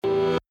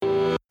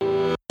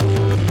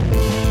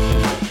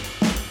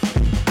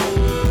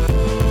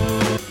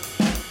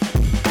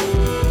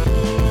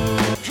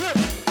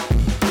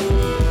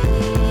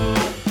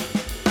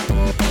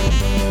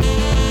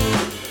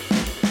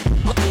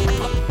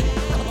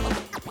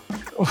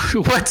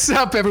What's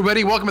up,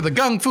 everybody? Welcome to the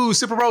Kung Fu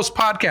Super Roast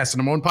Podcast, the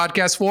number one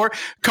podcast for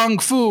Kung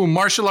Fu,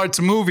 martial arts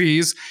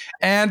movies,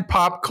 and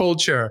pop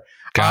culture.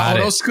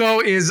 Orozco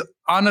is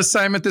on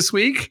assignment this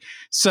week.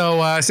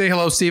 So say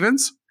hello,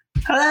 Stevens.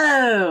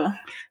 Hello.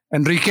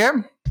 Enrique.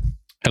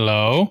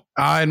 Hello.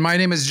 And my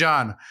name is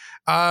John.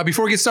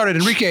 Before we get started,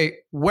 Enrique,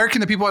 where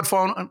can the people at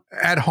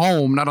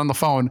home, not on the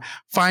phone,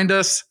 find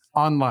us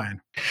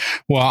online?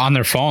 Well, on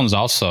their phones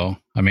also.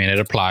 I mean, it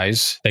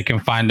applies. They can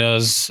find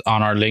us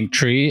on our link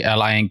tree,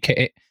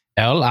 linktr.ee/Kung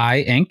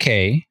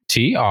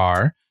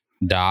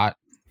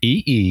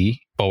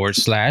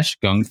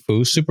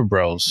Fu Super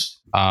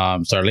Bros.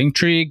 It's our link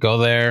tree. Go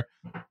there.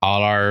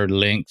 All our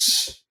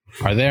links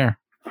are there.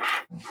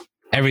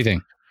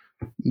 Everything.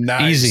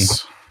 Nice.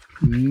 Easy.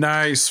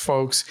 Nice,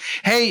 folks.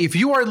 Hey, if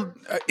you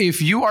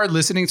are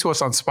listening to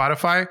us on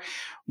Spotify,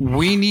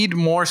 we need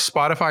more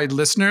Spotify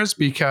listeners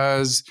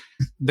because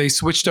we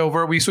switched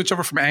over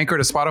from Anchor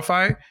to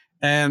Spotify,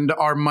 and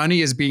our money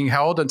is being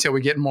held until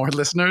we get more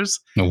listeners.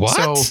 What?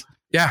 So,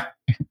 yeah.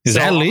 Is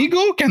that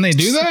legal? Can they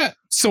do that?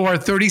 So our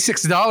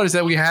 $36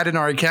 that we had in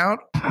our account,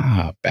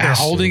 they're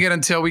holding it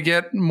until we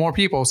get more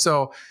people.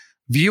 So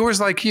viewers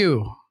like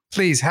you,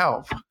 please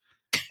help.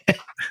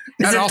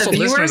 Is it also the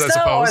viewers,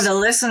 though, or the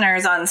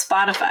listeners on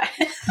Spotify?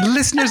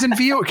 Listeners and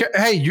viewers.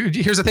 Hey,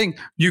 here's the thing.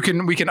 We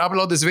can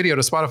upload this video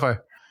to Spotify.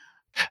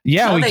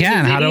 Yeah, we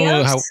can. How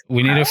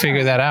we need to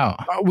figure that out.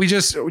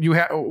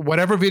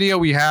 Whatever video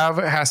we have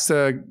has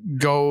to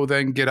go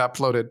then get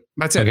uploaded.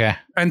 That's it. Okay.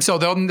 And so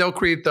they'll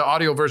create the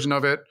audio version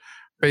of it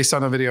based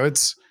on the video.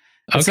 It's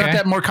not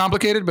that more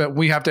complicated, but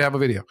we have to have a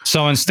video.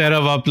 So instead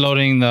of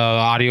uploading the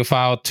audio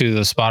file to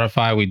the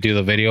Spotify, we do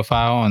the video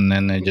file, and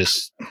then it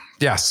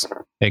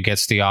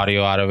gets the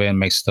audio out of it and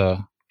makes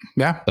the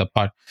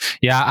part.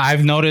 Yeah,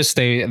 I've noticed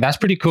that's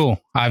pretty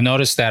cool. I've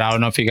noticed that. I don't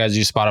know if you guys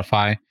use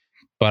Spotify,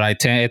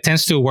 but it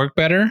tends to work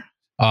better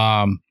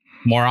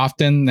more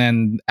often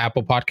than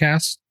Apple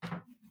Podcasts.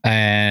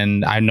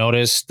 And I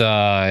noticed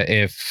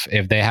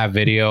if they have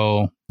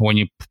video, when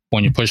you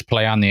push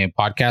play on the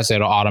podcast,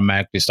 it'll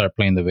automatically start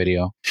playing the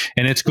video.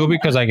 And it's cool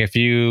because like if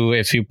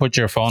you put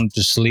your phone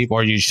to sleep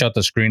or you shut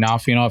the screen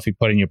off, if you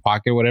put it in your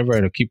pocket, whatever,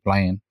 it'll keep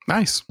playing.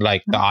 Nice.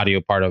 Like the audio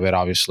part of it,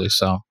 obviously.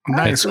 So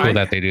it's cool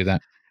that they do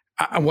that.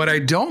 What I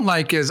don't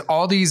like is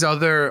all these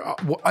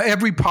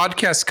every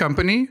podcast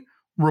company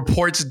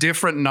reports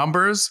different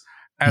numbers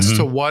as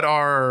to what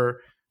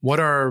our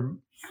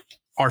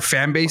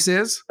fan base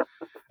is.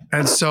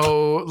 And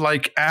so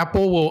like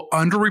Apple will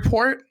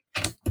underreport,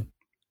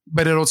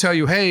 but it'll tell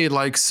you, hey,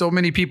 like so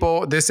many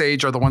people this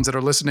age are the ones that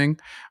are listening.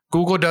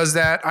 Google does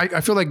that.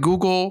 I feel like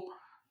Google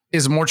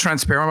is more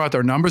transparent about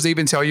their numbers. They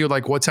even tell you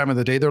like what time of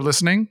the day they're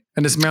listening.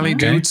 And it's mainly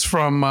dudes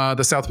from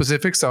the South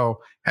Pacific. So,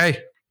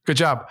 hey, good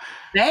job.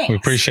 Thanks. We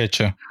appreciate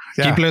you.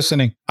 Yeah. Keep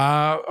listening.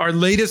 Our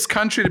latest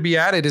country to be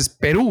added is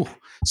Peru.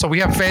 So we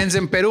have fans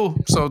in Peru.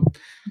 So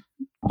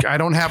I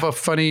don't have a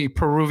funny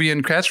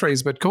Peruvian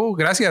catchphrase, but cool.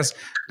 Gracias.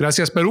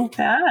 Gracias, Peru.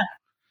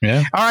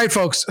 Yeah. All right,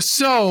 folks.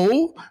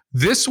 So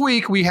this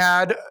week we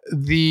had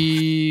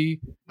a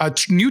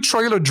new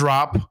trailer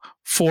drop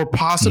for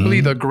possibly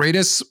the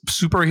greatest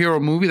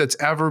superhero movie that's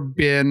ever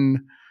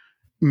been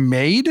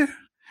made.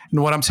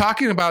 And what I'm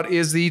talking about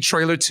is the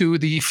trailer to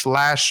the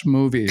Flash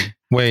movie.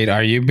 Wait,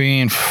 are you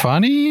being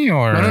funny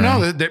or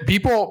no? The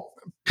people.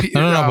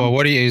 No.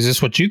 But is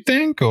this what you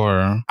think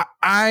or?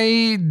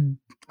 I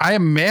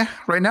am meh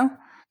right now.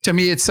 To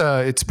me, it's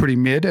pretty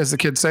mid, as the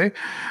kids say.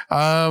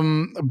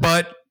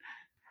 But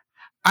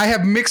I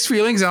have mixed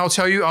feelings, and I'll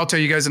tell you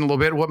guys in a little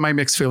bit what my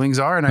mixed feelings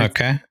are. And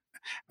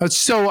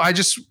so I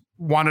just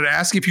wanted to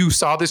ask if you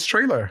saw this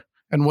trailer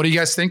and what do you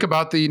guys think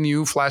about the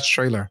new Flash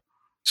trailer?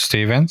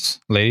 Stevens,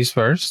 ladies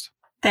first.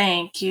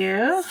 Thank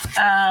you.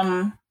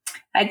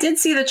 I did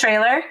see the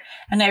trailer,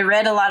 and I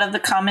read a lot of the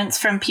comments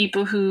from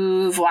people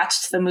who've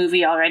watched the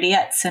movie already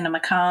at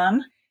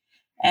CinemaCon,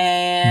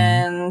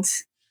 and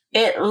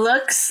it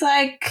looks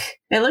like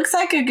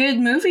a good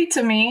movie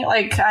to me.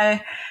 Like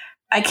I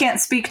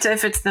can't speak to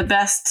if it's the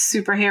best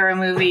superhero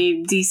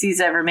movie DC's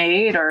ever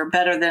made or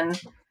better than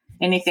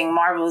anything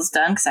Marvel's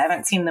done, because I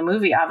haven't seen the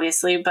movie,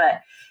 obviously,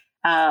 but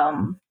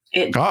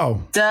it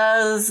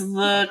does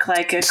look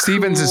like a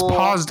Stevens is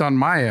paused on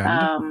my end.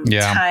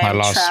 Time I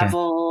lost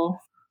travel. Her.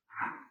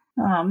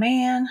 Oh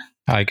man,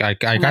 I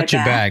got you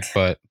back,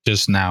 but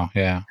just now,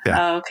 yeah.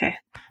 Oh, okay.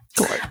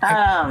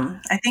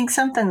 I think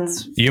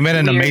something's. You made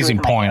an amazing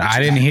point. I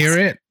didn't hear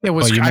it. It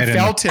was. I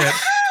felt it.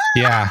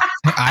 Yeah,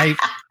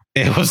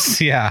 It was,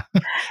 yeah.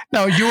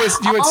 No, you had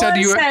said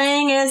you. All I'm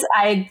saying is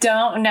I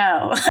don't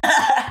know.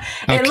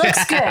 It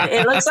looks good.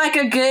 It looks like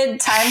a good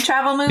time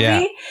travel movie.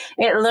 Yeah.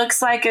 It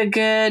looks like a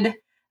good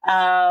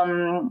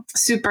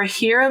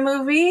superhero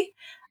movie.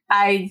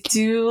 I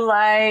do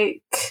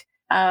like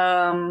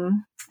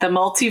the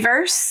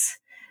multiverse.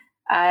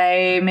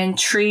 I'm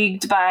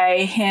intrigued by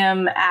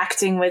him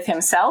acting with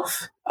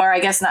himself, or I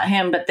guess not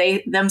him, but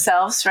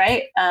themselves,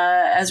 right?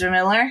 Ezra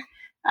Miller.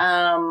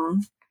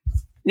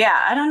 Yeah,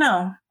 I don't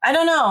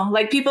know.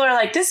 Like, people are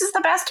like, this is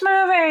the best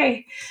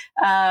movie.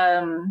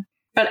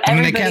 But I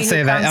mean, they can't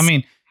say that. I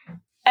mean,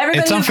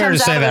 it's unfair to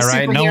say that,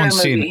 right? No one's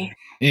seen it.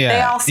 Yeah,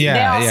 they all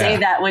say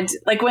that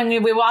when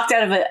we walked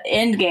out of an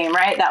Endgame,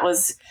 right? That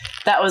was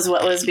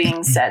what was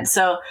being said.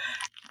 So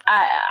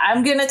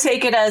I'm gonna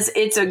take it as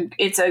it's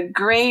a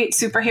great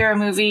superhero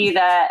movie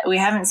that we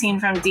haven't seen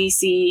from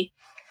DC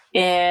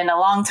in a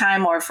long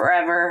time or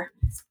forever,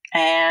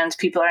 and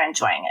people are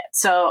enjoying it.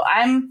 So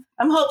I'm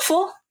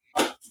hopeful.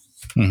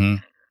 Mm-hmm.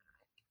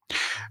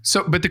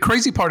 So, but the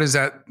crazy part is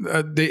that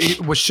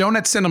it was shown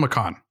at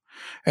CinemaCon.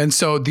 And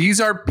so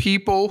these are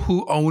people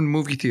who own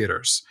movie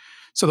theaters.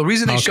 So the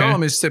reason they show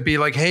them is to be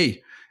like,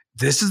 hey,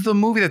 this is the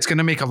movie that's going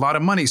to make a lot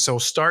of money. So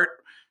start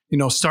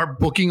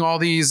booking all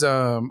these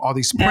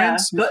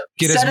prints. Yeah.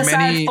 Get set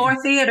aside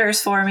 4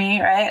 theaters for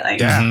me, right? Like,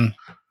 yeah.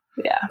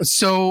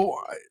 So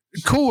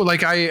cool.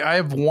 Like I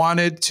have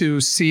wanted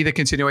to see the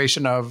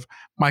continuation of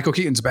Michael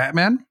Keaton's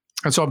Batman.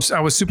 And so I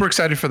was super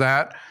excited for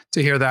that,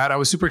 to hear that. I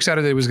was super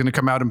excited that it was going to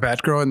come out in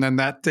Batgirl, and then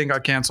that thing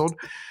got canceled.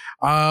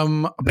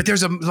 But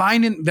there's a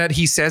line that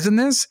he says in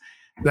this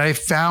that I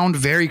found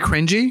very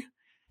cringy.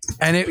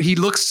 And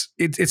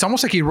it's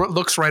almost like he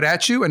looks right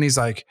at you and he's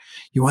like,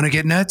 you want to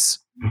get nuts?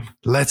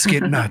 Let's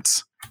get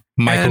nuts.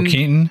 Michael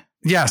Keaton?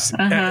 Yes.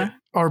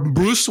 Or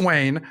Bruce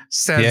Wayne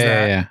says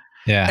that.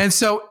 Yeah. And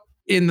so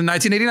in the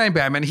 1989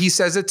 Batman, he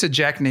says it to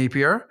Jack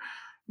Napier,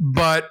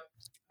 but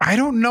I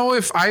don't know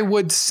if I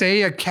would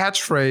say a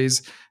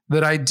catchphrase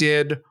that I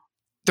did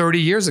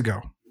 30 years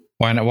ago.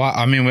 Why not? Well,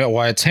 I mean,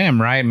 it's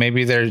him, right?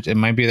 Maybe they're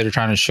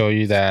trying to show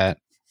you that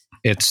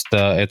it's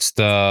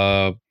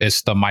the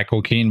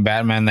Michael Keaton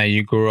Batman that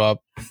you grew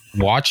up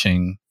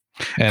watching,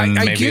 and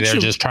maybe they're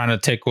just trying to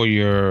tickle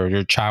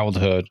your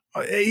childhood.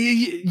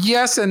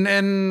 Yes,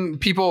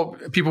 and people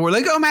were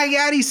like, "Oh my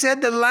God, he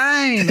said the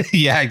line."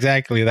 Yeah,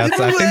 exactly. I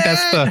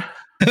think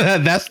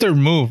that's their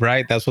move,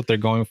 right? That's what they're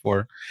going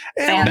for.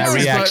 That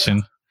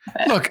reaction.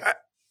 Look,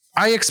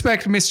 I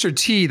expect Mr.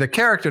 T, the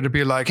character, to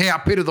be like, "Hey, I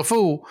pity the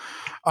fool,"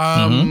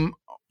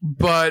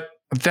 but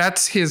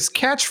that's his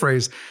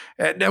catchphrase.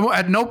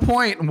 At no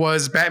point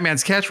was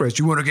Batman's catchphrase,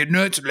 "You want to get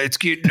nuts? Let's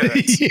get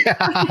nuts." Yeah,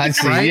 I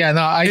see. Right? Yeah,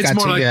 no, it's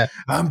more like,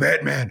 "I'm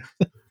Batman."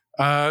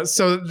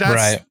 So that's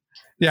right.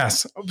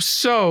 Yes.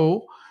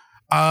 So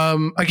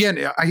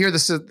again, I hear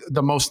this is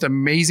the most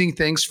amazing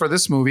things for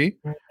this movie.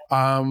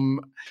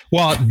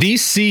 Well,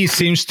 DC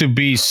seems to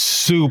be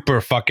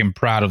super fucking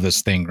proud of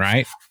this thing,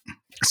 right?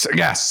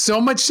 So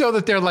much so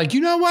that they're like,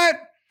 you know what?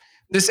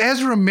 This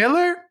Ezra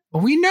Miller,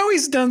 we know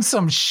he's done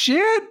some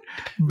shit,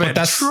 but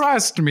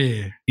trust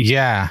me.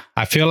 Yeah,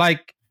 I feel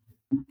like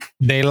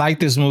they like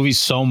this movie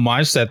so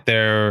much that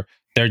they're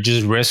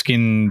just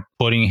risking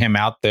putting him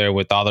out there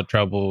with all the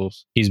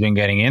troubles he's been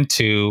getting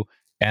into.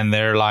 And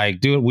they're like,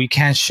 dude, we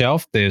can't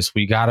shelf this.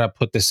 We got to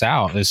put this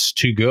out. It's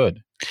too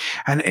good.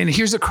 And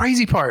here's the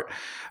crazy part.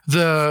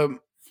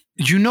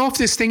 If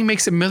this thing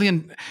makes $1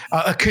 million,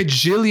 a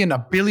cajillion,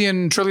 $1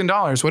 billion, $1 trillion,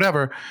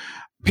 whatever,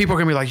 people are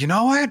going to be like, you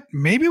know what?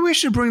 Maybe we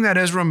should bring that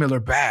Ezra Miller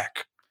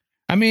back.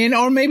 I mean,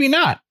 or maybe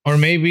not. Or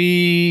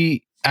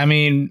maybe, I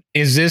mean,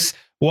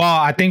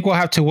 I think we'll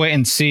have to wait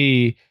and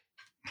see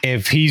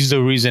if he's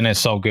the reason it's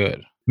so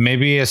good.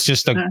 Maybe it's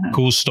just a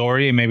cool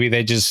story. Maybe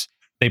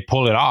they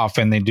pull it off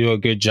and they do a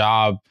good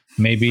job.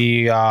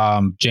 Maybe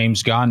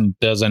James Gunn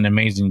does an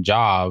amazing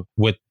job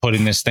with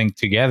putting this thing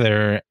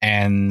together,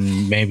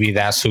 and maybe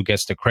that's who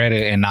gets the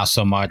credit and not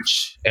so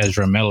much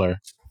Ezra Miller.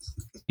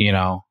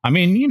 I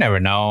mean, you never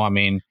know. I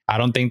mean, I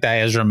don't think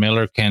that Ezra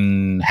Miller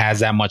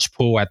has that much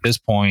pull at this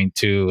point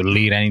to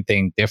lead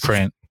anything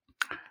different.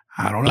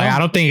 I don't know. Like, I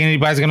don't think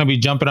anybody's going to be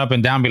jumping up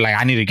and down and be like,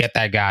 I need to get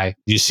that guy.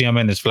 You see him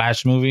in this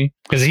Flash movie?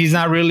 Because he's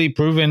not really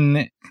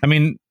proven. I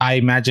mean, I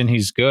imagine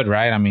he's good,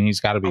 right? I mean,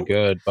 he's got to be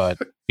good, but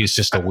he's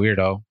just a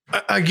weirdo.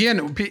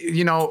 Again,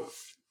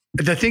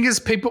 the thing is,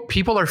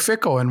 people are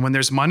fickle, and when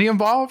there's money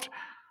involved,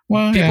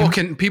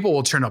 people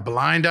will turn a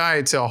blind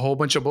eye to a whole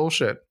bunch of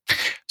bullshit.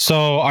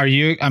 So are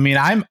you? I mean,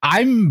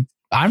 I'm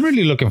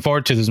really looking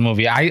forward to this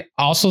movie. I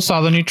also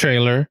saw the new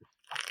trailer,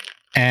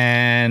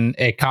 and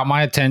it caught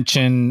my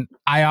attention.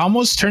 I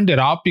almost turned it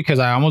off because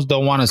I almost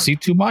don't want to see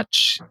too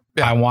much.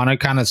 Yeah. I want to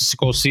kind of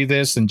go see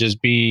this and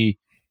just be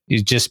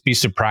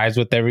surprised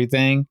with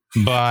everything.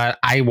 But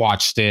I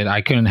watched it.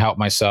 I couldn't help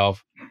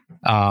myself.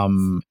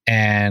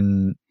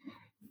 And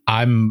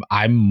I'm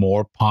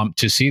more pumped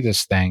to see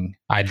this thing.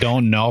 I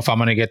don't know if I'm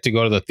going to get to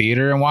go to the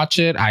theater and watch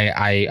it.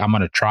 I'm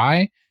going to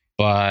try,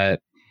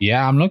 but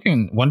yeah, I'm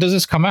looking. When does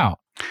this come out?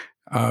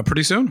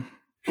 Pretty soon.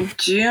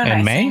 June,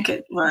 in May? I think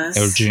it was.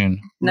 Or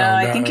June? No,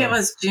 I think it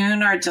was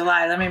June or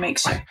July. Let me make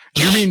sure.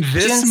 You mean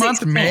this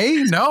month, 16th.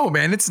 May? No,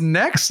 man, it's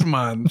next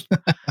month.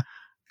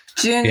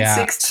 June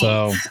 16th.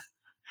 So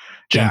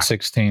June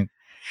 16th.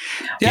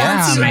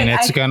 Yeah, I mean,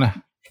 it's gonna.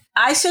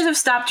 I should have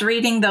stopped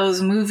reading those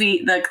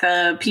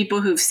the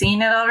people who've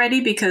seen it already,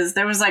 because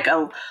there was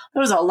a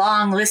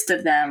long list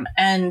of them,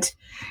 and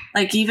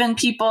like even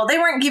people, they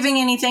weren't giving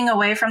anything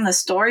away from the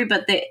story,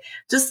 but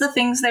just the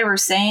things they were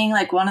saying.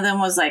 Like one of them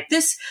was like,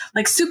 this,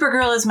 like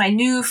Supergirl is my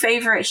new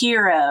favorite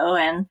hero,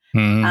 and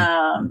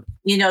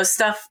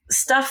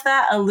stuff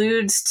that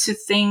alludes to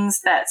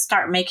things that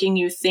start making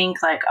you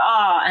think like,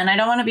 oh, and I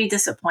don't want to be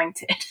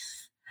disappointed.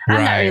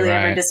 I'm not really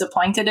ever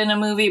disappointed in a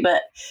movie,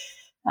 but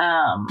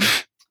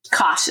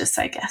cautious,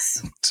 I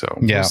guess. So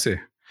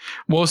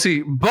we'll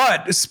see.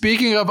 But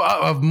speaking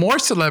of more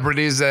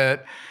celebrities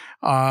that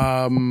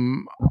are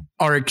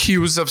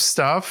accused of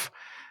stuff,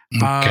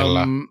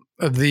 it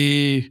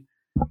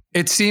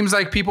seems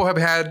like people have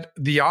had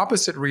the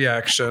opposite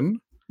reaction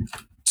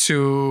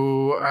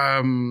to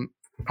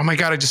oh my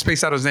God, I just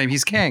spaced out his name.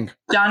 He's Kang.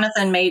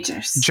 Jonathan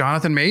Majors, dude.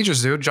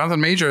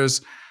 Jonathan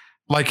Majors,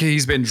 like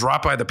he's been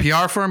dropped by the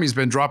PR firm. He's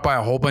been dropped by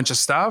a whole bunch of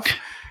stuff.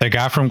 The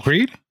guy from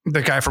Creed?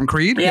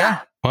 Yeah.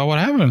 Well, what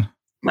happened?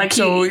 Like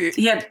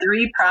he had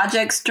 3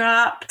 projects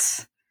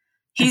dropped.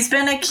 He's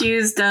been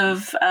accused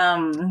of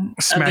smacking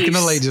abuse.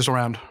 the ladies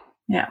around.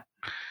 Yeah.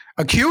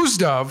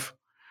 Accused of,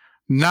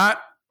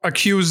 not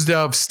accused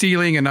of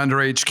stealing an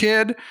underage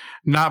kid,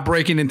 not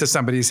breaking into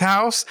somebody's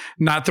house,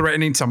 not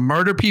threatening to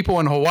murder people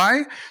in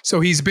Hawaii. So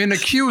he's been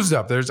accused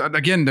of. There's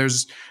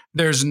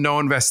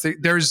no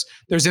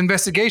there's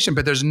investigation,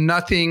 but there's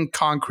nothing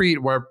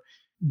concrete where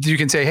you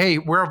can say, hey,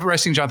 we're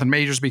arresting Jonathan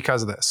Majors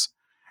because of this.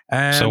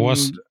 And so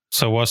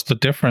what's the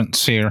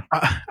difference here?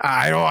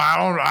 I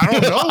don't know.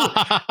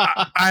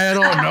 I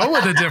don't know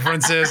what the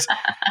difference is.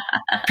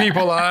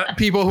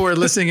 People who are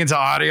listening into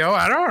audio,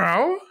 I don't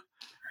know.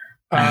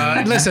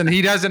 Listen,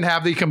 he doesn't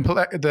have the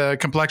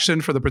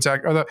complexion for the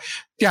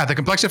the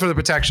complexion for the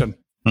protection.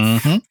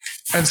 Mm-hmm.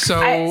 And so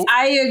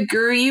I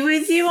agree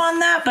with you on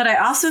that, but I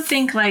also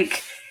think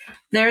like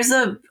there's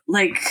I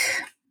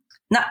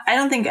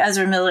don't think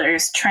Ezra Miller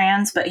is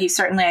trans, but he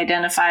certainly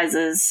identifies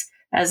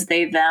as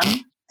they, them.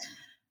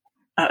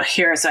 Oh,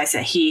 here, so I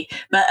said he,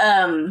 but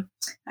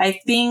I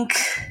think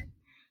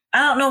I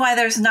don't know why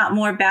there's not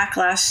more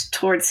backlash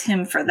towards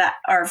him for that,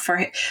 or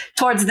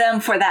towards them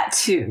for that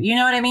too. You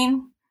know what I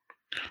mean?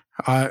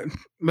 Listen,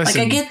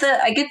 like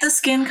I get the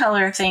skin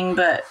color thing,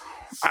 but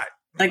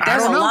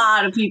there's a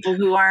lot of people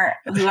who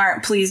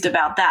aren't pleased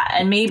about that,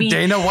 and maybe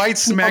Dana White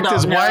smacked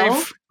his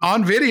wife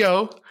on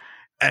video,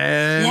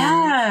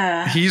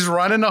 and he's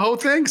running the whole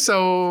thing.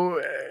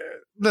 So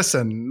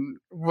listen,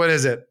 what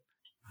is it?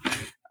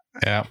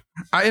 Yeah.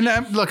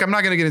 Look, I'm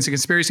not going to get into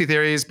conspiracy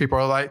theories. People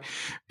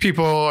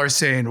are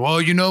saying,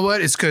 well, you know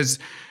what? It's because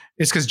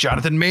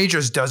Jonathan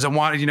Majors doesn't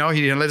want, he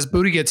didn't let his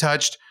booty get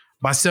touched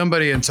by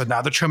somebody. And so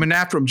now they're trimming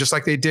after him, just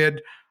like they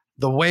did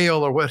The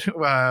Whale or what,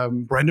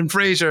 Brendan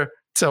Fraser.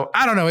 So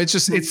I don't know. It's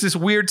this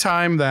weird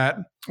time that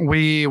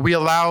we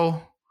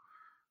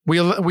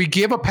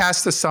give a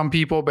pass to some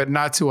people, but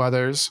not to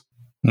others.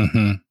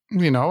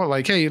 Mm-hmm.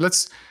 Like, hey,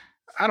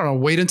 I don't know,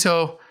 wait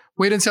until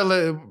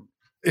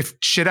if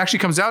shit actually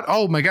comes out,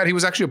 oh my God, he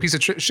was actually a piece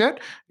of shit.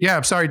 Yeah,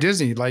 I'm sorry,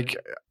 Disney. Like,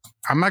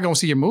 I'm not going to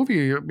see your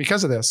movie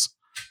because of this.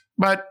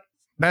 But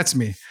that's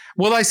me.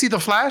 Will I see The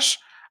Flash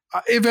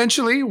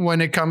eventually when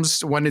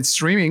it's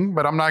streaming?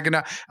 But I'm not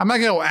gonna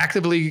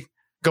actively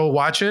go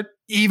watch it,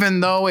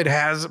 even though it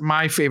has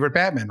my favorite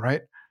Batman.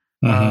 Right?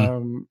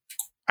 Mm-hmm.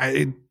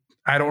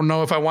 I don't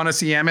know if I want to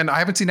see Ant-Man. I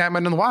haven't seen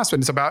Ant-Man and the Wasp,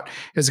 and it's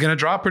going to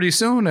drop pretty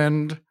soon,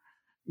 and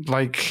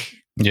it's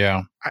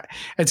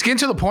getting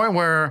to the point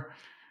where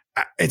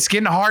it's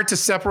getting hard to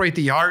separate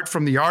the art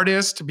from the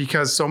artist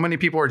because so many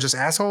people are just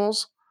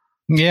assholes.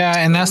 Yeah,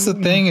 and that's the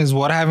thing is,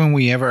 what haven't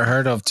we ever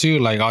heard of too?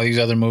 Like all these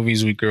other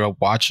movies we grew up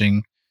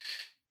watching,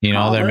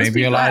 there may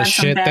be a lot of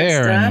shit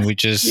there, and we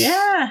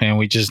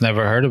just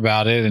never heard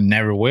about it and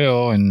never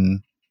will.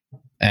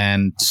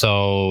 And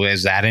so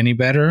is that any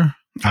better?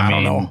 I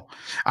don't know.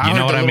 You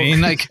know what I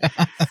mean? Like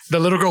the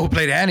little girl who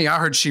played Annie, I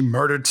heard she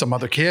murdered some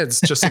other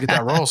kids just to get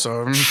that role.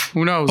 So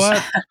who knows?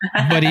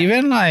 But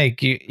even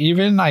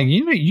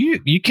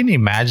you can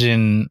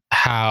imagine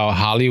how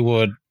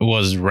Hollywood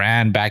was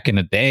ran back in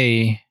the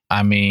day.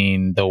 I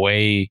mean, the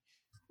way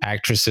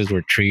actresses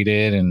were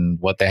treated and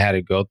what they had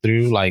to go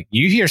through. Like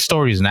you hear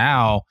stories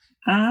now,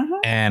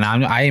 and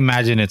I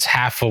imagine it's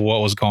half of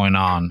what was going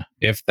on,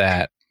 if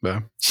that.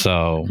 Yeah.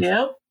 So.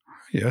 Yep.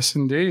 Yes,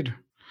 indeed.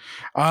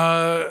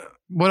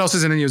 What else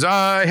is in the news?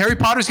 Harry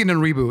Potter's getting a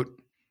reboot.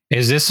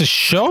 Is this a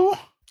show?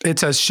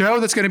 It's a show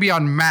that's going to be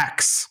on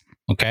Max.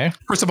 Okay.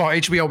 First of all,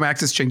 HBO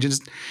Max is changing.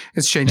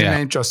 It's changing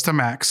name just to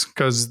Max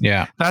because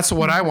that's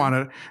what I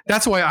wanted.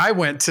 That's why I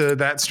went to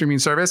that streaming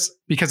service,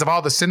 because of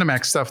all the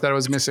Cinemax stuff that I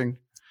was missing.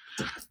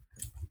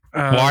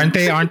 Well,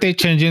 aren't they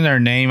changing their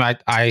name?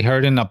 I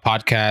heard in a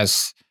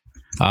podcast.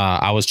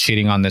 I was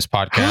cheating on this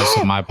podcast,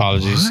 so my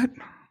apologies. What?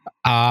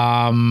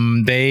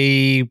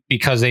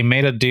 Because they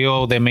made that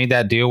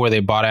deal where they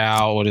bought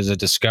out, what is it,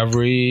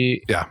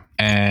 Discovery? Yeah.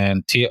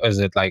 And is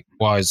it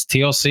is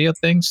TLC a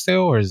thing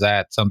still, or is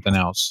that something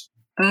else?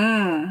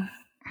 Mm.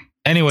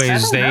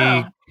 Anyways,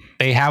 they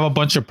have a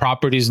bunch of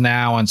properties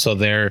now, and so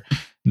they're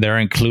they're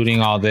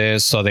including all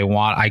this. So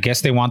I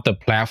guess they want the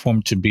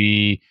platform to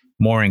be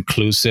more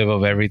inclusive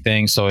of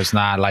everything. So it's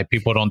not like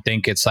people don't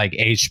think it's like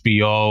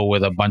HBO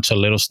with a bunch of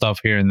little stuff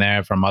here and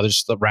there from other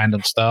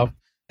random stuff.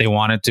 They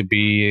want it to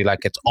be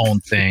like its own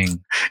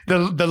thing.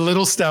 the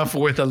little stuff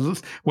with a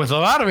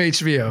lot of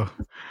HBO.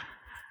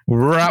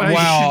 Right.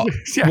 Well,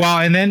 well,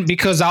 and then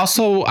because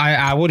also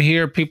I would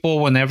hear people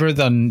whenever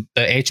the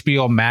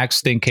HBO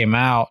Max thing came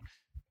out,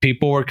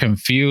 people were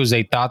confused.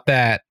 They thought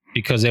that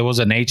because it was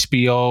an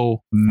HBO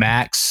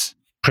Max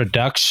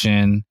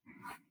production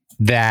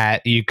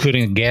that you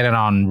couldn't get it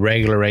on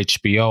regular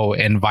HBO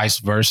and vice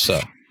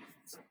versa.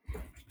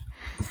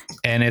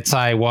 And it's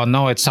like, well,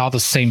 no, it's all the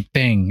same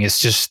thing. It's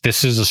just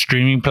this is a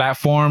streaming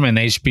platform and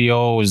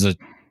HBO is a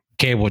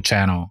cable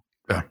channel.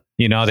 Yeah.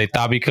 You know, they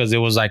thought because it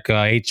was like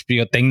a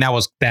HBO thing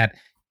that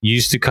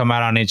used to come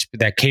out on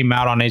that came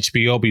out on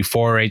HBO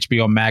before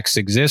HBO Max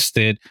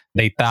existed.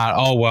 They thought,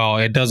 oh, well,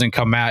 it doesn't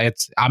come out.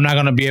 I'm not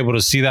going to be able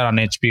to see that on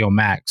HBO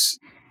Max.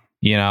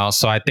 You know,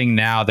 so I think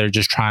now they're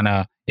just trying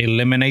to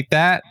eliminate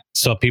that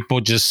so people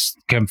just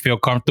can feel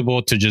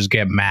comfortable to just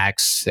get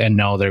Max and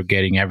know they're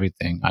getting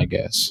everything, I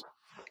guess.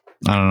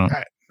 I don't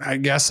know. I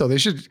guess so. They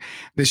should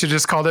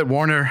just call it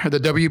Warner, the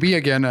WB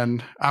again,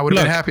 and I would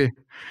have been happy.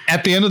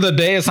 At the end of the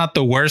day, it's not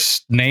the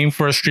worst name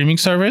for a streaming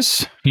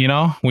service. You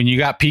know, when you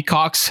got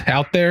peacocks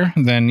out there,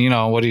 then, you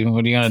know, what are you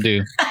going to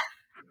do?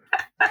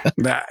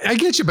 I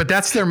get you, but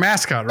that's their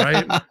mascot,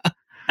 right?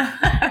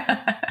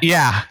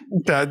 Yeah.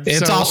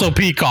 It's also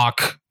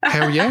peacock.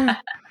 Hell yeah.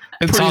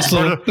 It's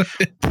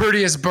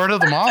prettiest bird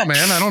of them all,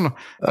 man. I don't know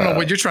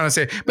what you're trying to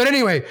say. But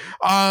anyway,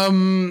 a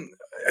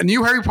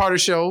new Harry Potter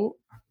show.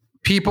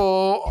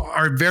 People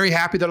are very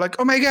happy. They're like,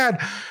 oh my God,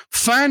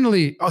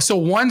 finally. So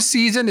one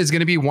season is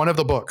going to be one of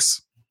the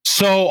books.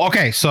 So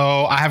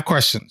I have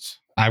questions.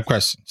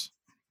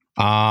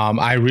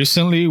 I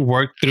recently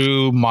worked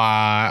through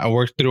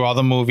all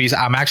the movies.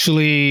 I'm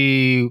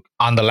actually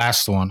on the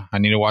last one. I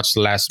need to watch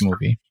the last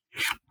movie.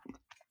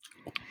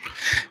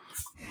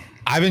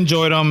 I've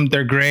enjoyed them.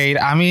 They're great.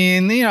 I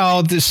mean, you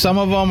know, some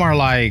of them are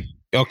like,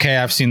 okay,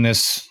 I've seen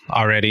this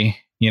already,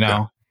 you know,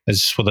 yeah.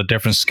 It's just with a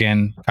different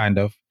skin kind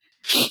of.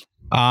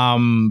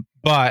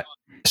 But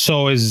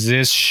so is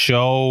this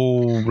show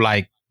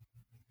like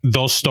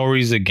those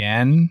stories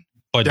again,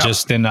 but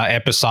just in an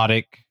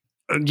episodic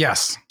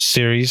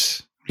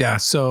series? Yeah.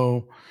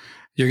 So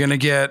you're going to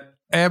get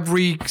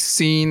every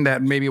scene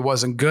that maybe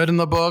wasn't good in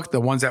the book, the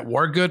ones that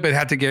were good, but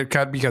had to get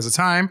cut because of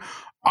time.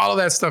 All of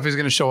that stuff is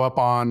going to show up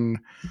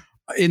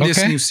in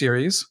this new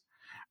series.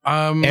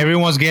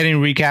 Everyone's getting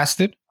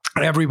recasted.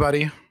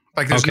 Everybody.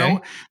 Like there's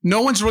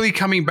no one's really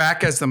coming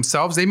back as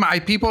themselves. I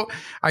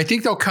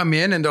think they'll come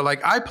in and they're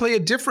like, I play a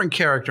different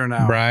character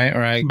now. Right.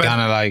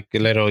 Kind of like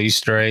little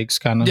Easter eggs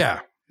kind of.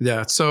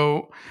 Yeah.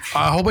 So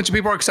a whole bunch of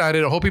people are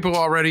excited. A whole people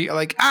are already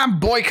like, I'm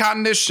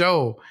boycotting this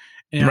show.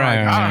 And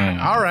right.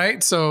 All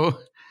right. So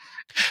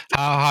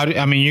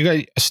you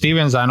guys,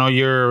 Stevens, I know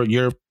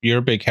you're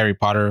a big Harry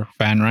Potter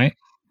fan, right?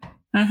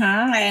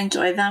 Mm-hmm. I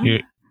enjoy them.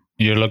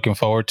 You're looking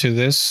forward to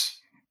this?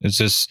 Is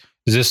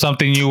this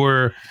something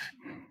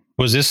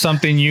was this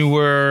something you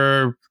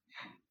were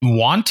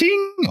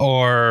wanting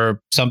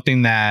or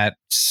something that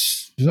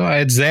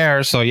it's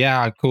there? So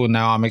yeah, cool.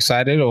 Now I'm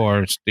excited,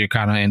 or you're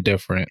kind of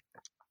indifferent?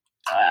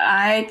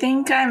 I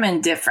think I'm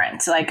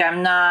indifferent. Like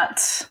I'm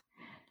not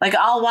like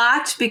I'll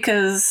watch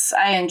because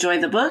I enjoy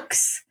the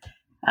books.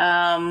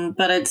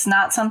 But it's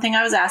not something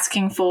I was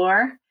asking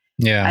for.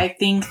 Yeah. I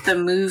think the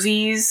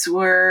movies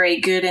were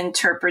a good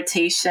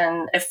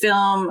a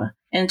film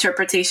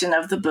interpretation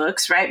of the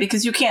books, right?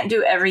 Because you can't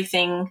do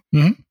everything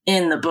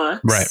in the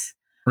books.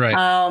 Right.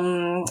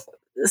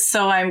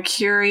 So I'm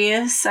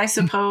curious, I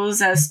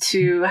suppose, as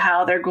to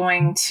how they're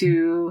going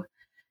to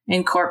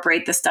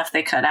incorporate the stuff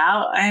they cut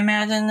out. I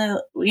imagine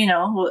that, you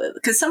know,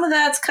 because some of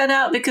that's cut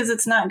out because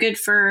it's not good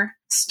for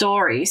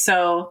story.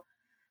 So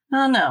I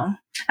don't know.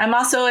 I'm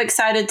also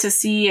excited to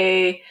see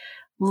a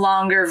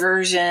longer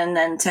version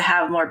and to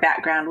have more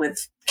background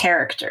with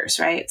characters,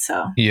 right?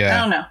 So yeah, I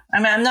don't know. I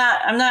mean, I'm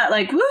not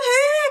like, woohoo,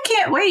 I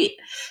can't wait.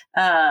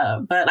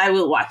 But I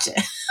will watch it.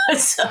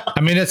 So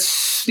I mean,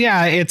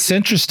 it's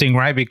interesting,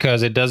 right?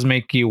 Because it does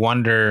make you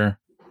wonder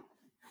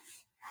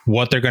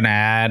what they're going to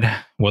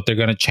add, what they're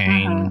going to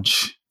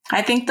change.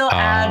 I think they'll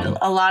add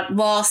a lot.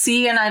 Well,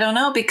 see, and I don't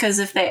know, because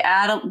if they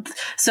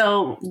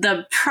so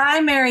the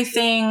primary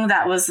thing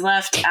that was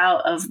left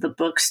out of the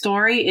book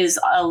story is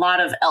a lot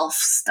of elf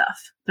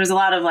stuff. There's a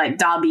lot of like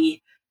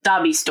Dobby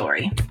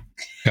story.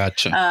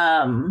 Gotcha.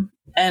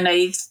 And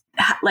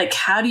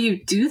how do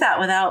you do that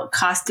without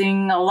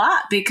costing a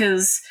lot?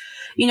 Because,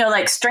 you know,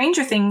 like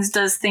Stranger Things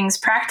does things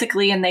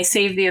practically and they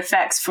save the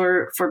effects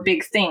for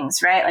big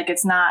things, right? Like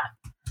it's not.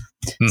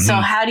 So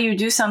how do you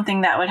do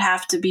something that would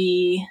have to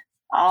be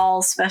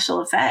all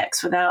special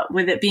effects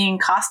with it being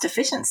cost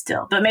efficient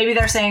still? But maybe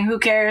they're saying, who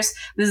cares?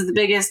 This is the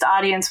biggest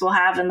audience we'll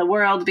have in the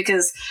world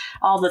because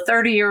all the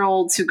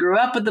 30-year-olds who grew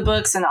up with the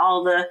books and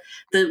all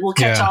we'll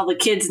catch all the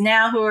kids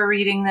now who are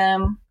reading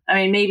them. I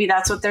mean, maybe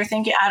that's what they're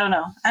thinking. I don't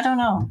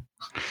know.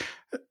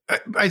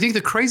 I think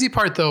the crazy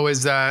part though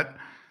is that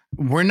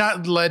we're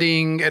not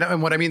letting,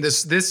 and what I mean,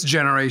 this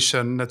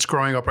generation that's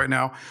growing up right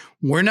now,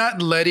 we're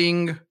not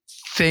letting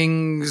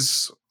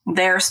things,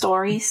 their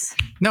stories.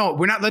 No,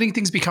 we're not letting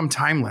things become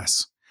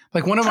timeless.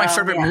 Like one of my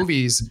favorite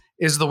movies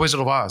is The Wizard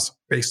of Oz,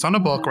 based on a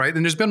book, right?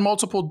 And there's been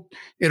multiple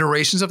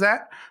iterations of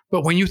that.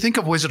 But when you think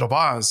of Wizard of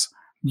Oz,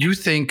 you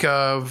think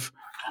of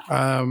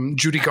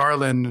Judy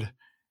Garland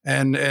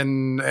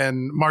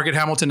and Margaret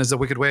Hamilton as the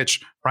Wicked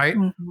Witch, right?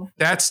 Mm-hmm.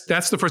 That's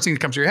the first thing that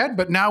comes to your head.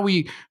 But now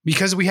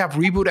because we have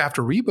reboot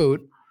after reboot,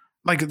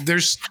 like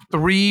there's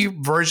three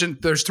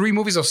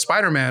movies of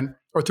Spider-Man,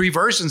 or 3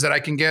 versions that I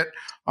can get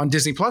on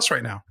Disney Plus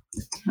right now.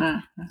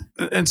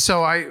 Mm-hmm. And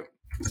so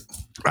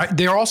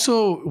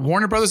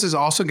Warner Brothers is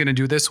also going to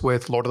do this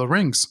with Lord of the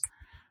Rings.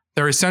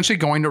 They're essentially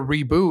going to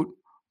reboot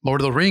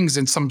Lord of the Rings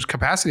in some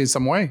capacity, in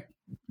some way.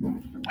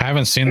 I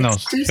haven't seen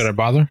those. Should I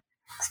bother?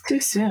 It's too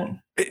soon.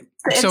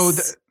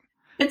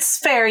 It's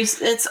fairy.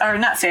 Or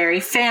not fairy,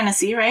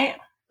 fantasy, right?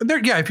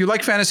 If you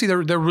like fantasy,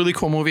 they're really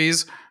cool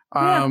movies.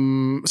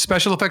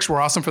 Special effects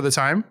were awesome for the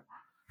time.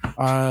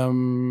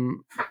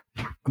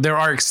 There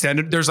are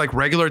there's like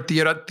regular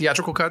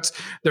theatrical cuts.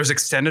 There's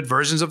extended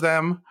versions of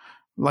them.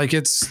 Like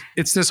it's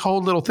this whole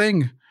little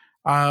thing.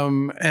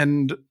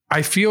 And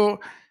I feel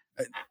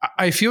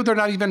they're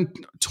not even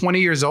 20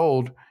 years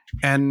old,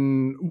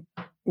 and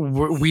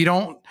we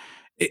don't.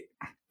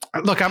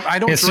 Look, I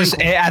don't. It's drink.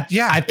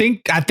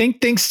 I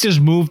think things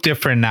just move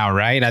different now,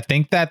 right? I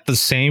think that the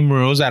same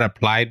rules that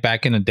applied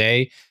back in the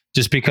day,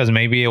 just because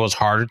maybe it was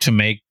harder to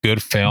make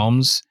good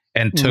films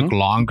and took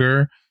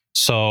longer.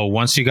 So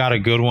once you got a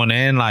good one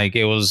in, like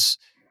it was,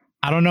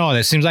 I don't know.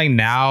 It seems like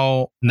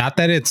now, not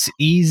that it's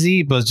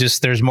easy, but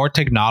just there's more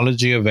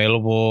technology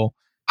available.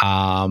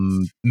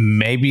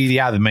 Maybe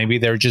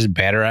they're just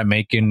better at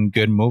making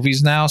good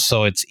movies now.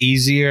 So it's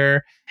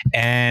easier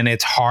and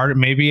it's hard.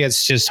 Maybe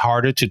it's just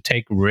harder to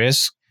take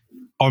risks,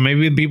 or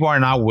maybe people are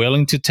not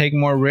willing to take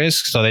more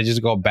risks. So they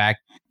just go back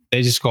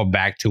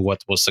to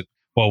what was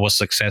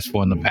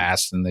successful in the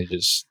past, and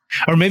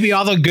or maybe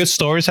all the good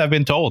stories have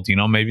been told.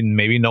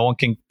 Maybe no one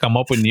can come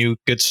up with new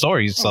good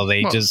stories, so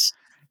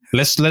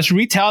let's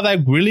retell that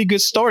really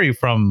good story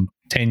from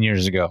 10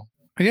 years ago.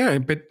 Yeah,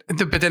 but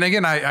then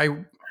again, I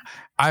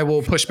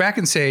will push back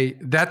and say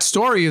that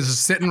story is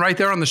sitting right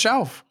there on the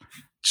shelf.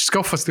 Just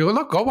go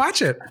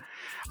watch it.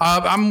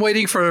 I'm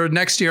waiting for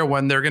next year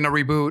when they're going to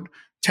reboot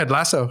Ted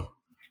Lasso.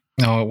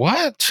 No,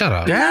 what? Shut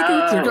up.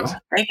 Yeah, they're going to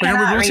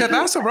reboot Ted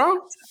Lasso, bro.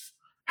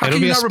 It'll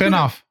be a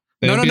spinoff.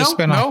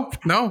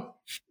 No.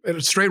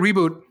 It's straight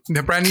reboot.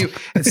 They're brand new.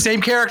 It's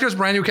same characters,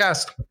 brand new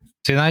cast.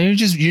 See, now you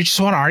just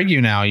want to argue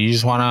now. You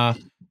just want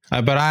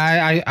to. But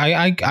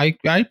I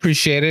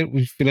appreciate it.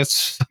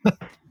 Let's.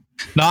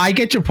 No, I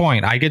get your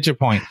point.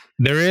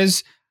 There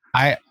is.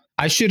 I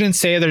shouldn't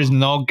say there's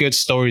no good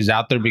stories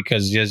out there,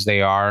 because yes,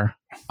 they are.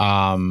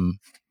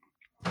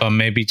 But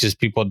maybe just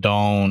people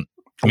don't.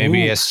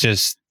 Maybe it's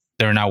just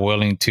they're not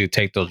willing to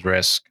take those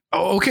risks.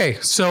 Okay,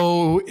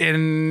 so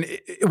in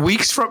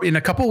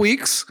a couple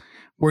weeks,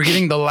 we're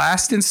getting the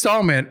last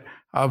installment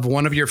of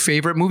one of your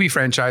favorite movie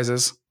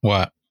franchises.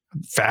 What?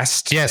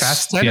 Fast 10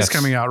 is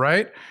coming out,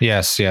 right?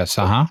 Yes.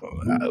 I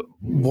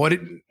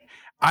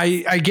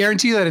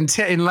guarantee that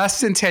in less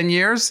than 10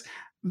 years,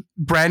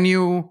 brand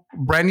new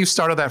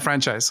start of that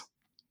franchise.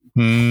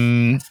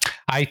 I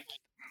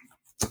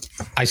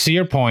see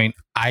your point.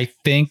 I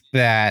think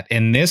that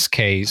in this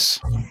case,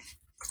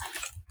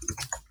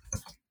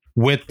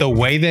 with the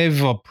way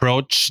they've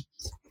approached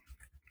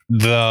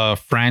the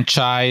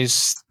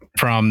franchise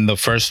from the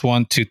first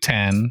one to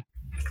 10,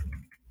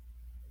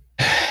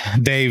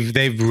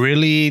 they've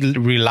really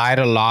relied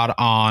a lot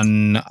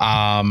on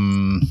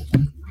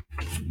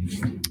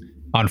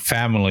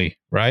family,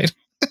 right?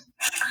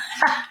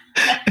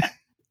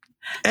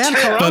 And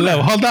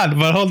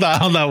hold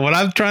on. What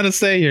I'm trying to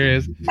say here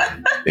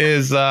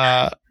is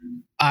I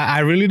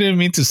really didn't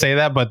mean to say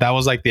that, but that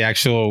was like the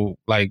actual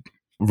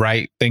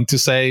right thing to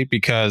say,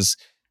 because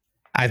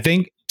I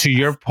think, to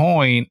your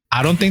point,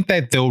 I don't think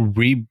that they'll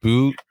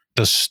reboot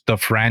the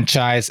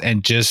franchise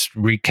and just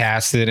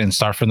recast it and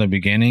start from the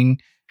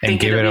beginning and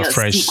give it a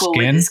fresh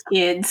skin.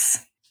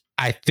 Kids.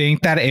 I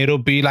think that it'll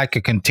be like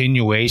a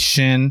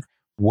continuation,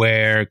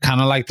 where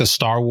kind of like the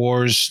Star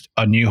Wars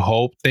A New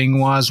Hope thing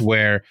was,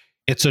 where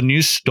it's a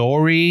new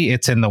story,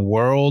 it's in the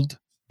world,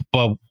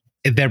 but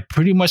they're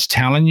pretty much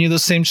telling you the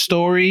same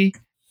story,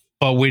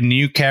 but with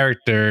new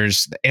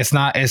characters. It's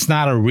not a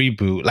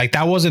reboot. Like,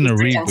 that wasn't a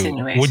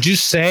reboot. Would you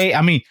say?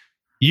 I mean,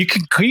 you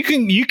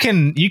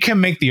can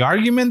make the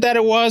argument that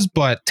it was,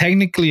 but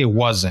technically it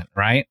wasn't,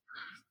 right?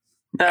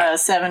 The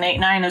 7, 8,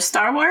 9 of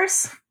Star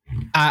Wars.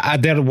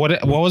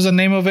 What was the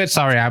name of it?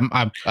 Sorry,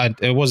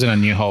 it wasn't A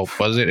New Hope,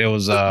 was it? It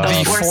was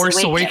The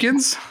Force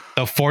Awakens.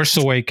 The Force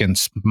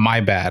Awakens.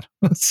 My bad.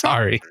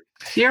 Sorry.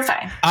 You're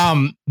fine.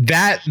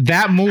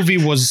 That movie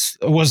was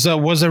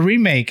a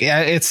remake.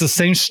 It's the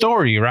same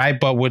story, right?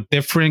 But with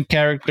different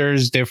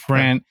characters,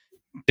 different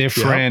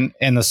different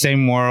in the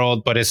same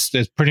world, but it's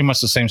pretty much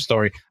the same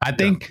story. I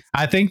think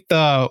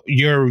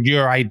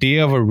your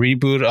idea of a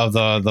reboot of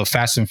the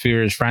Fast and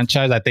Furious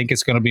franchise, I think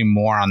it's going to be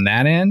more on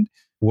that end,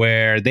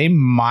 where they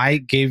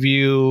might give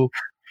you,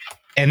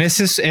 and it's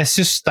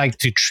just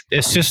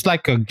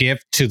like a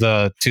gift to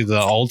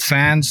the old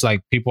fans,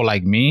 like people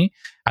like me.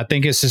 I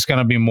think it's just going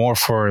to be more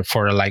for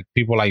like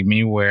people like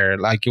me, where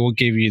like it will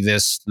give you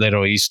this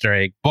little Easter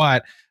egg,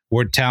 but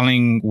we're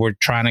trying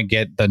to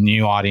get the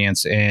new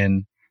audience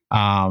in.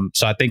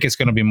 So I think it's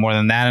going to be more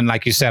than that. And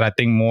like you said, I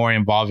think more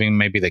involving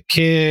maybe the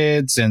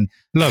kids. And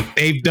look,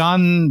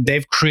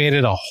 they've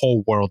created a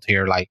whole world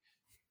here. Like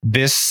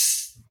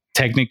this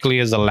technically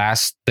is the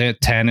last,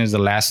 10 is the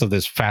last of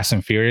this Fast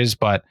and Furious,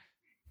 but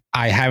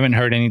I haven't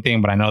heard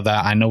anything, but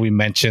I know we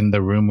mentioned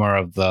the rumor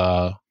of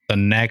the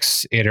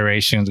next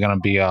iteration is going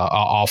to be a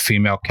all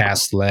female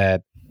cast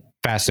led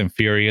Fast and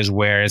Furious,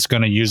 where it's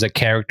going to use the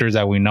characters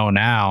that we know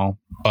now,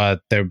 but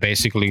they're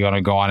basically going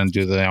to go on and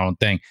do their own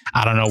thing.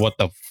 I don't know what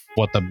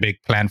the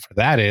big plan for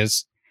that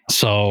is.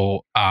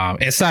 So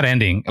it's not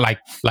ending like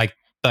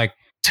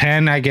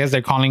 10. I guess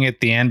they're calling it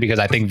the end because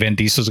I think Vin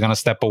Diesel's going to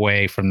step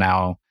away from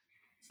now.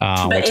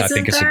 But which I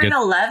think is a good.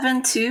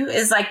 11 too?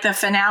 Is like the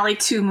finale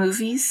 2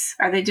 movies?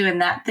 Are they doing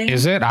that thing?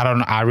 Is it? I don't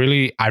know. I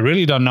really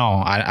don't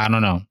know. I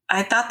don't know.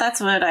 I thought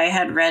that's what I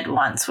had read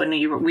once when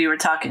we were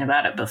talking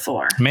about it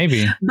before.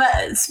 Maybe.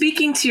 But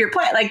speaking to your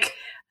point, like,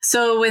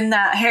 so when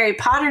that Harry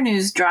Potter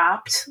news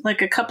dropped,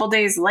 like a couple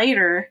days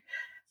later,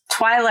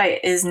 Twilight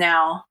is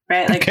now,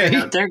 right? Like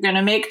they're going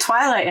to make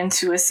Twilight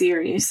into a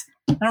series.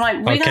 And I'm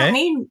like,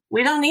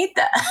 we don't need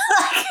that.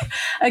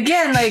 Like,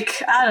 again,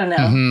 like, I don't know.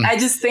 Mm-hmm. I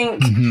just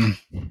think,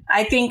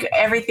 I think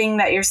everything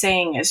that you're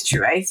saying is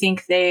true. I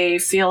think they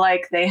feel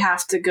like they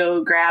have to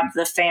go grab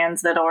the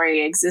fans that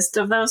already exist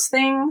of those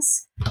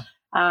things.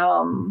 But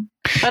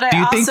I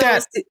also think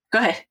that, go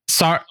ahead.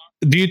 Sorry.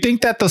 Do you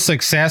think that the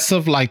success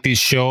of like these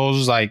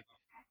shows, like,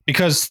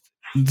 because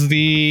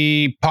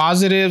the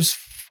positives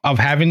of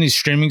having these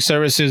streaming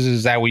services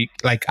is that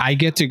I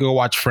get to go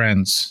watch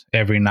Friends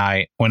every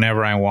night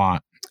whenever I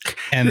want.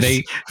 And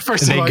they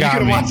first of all,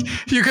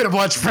 you could have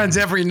watched Friends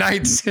every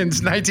night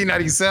since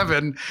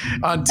 1997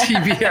 on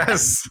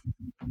TBS.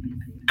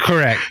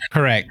 Correct.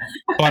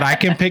 But I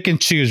can pick and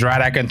choose,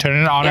 right? I can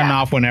turn it on and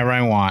off whenever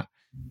I want.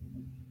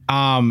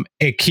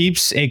 It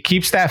keeps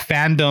that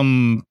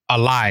fandom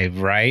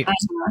alive, right?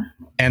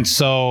 And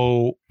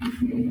so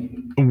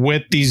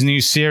with these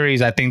new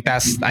series, I think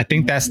that's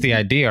the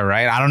idea,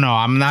 right? I don't know.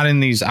 I'm not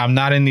in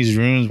these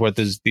rooms where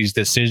these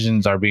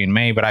decisions are being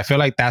made, but I feel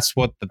like that's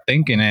what the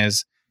thinking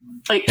is.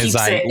 Like keeps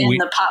it in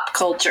the pop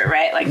culture,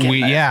 right? Like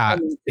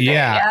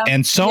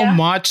and so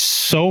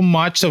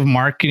much of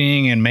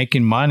marketing and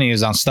making money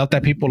is on stuff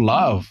that people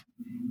love.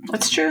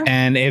 That's true.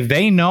 And if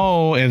they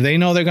know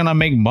they're gonna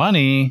make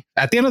money,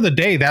 at the end of the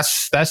day,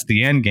 that's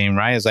the end game,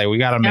 right? It's like we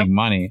gotta make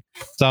money.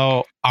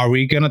 So are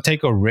we gonna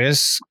take a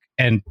risk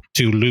and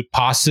to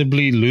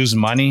possibly lose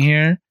money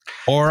here,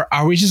 or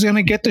are we just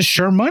gonna get the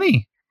sure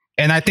money?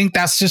 And I think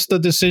that's just the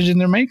decision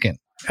they're making.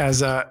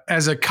 As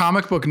a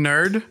comic book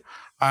nerd,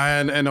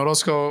 and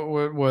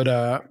Orozco would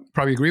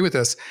probably agree with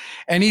this.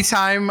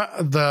 Anytime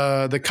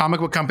the comic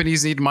book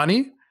companies need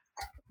money,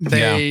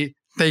 they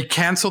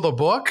cancel the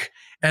book.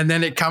 And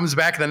then it comes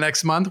back the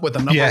next month with a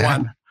number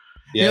one.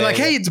 Yeah, you're like,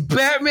 hey, it's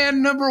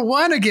Batman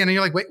 #1 again. And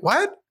you're like, wait,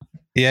 what?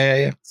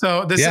 Yeah.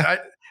 So this,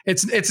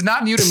 it's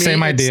not new to me.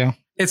 Same idea.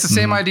 It's the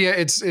same idea.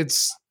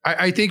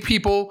 I think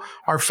people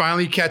are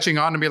finally catching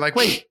on and be like,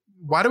 wait,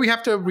 why do we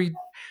have to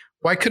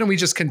why couldn't we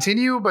just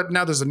continue? But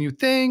now there's a new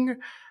thing.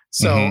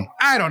 So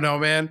I don't know,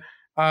 man.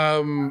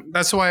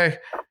 That's why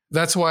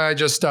I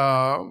just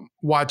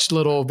watch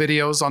little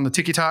videos on the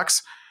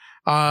TikToks.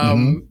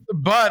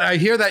 But I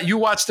hear that you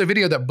watched a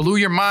video that blew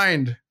your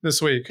mind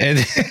this week.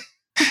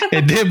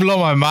 It did blow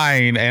my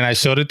mind, and I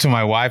showed it to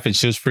my wife, and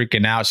she was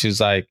freaking out. She was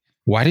like,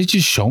 "Why did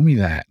you show me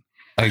that?"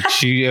 Like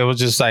it was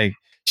just like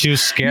she was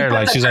scared.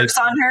 Like she's like,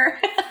 on her.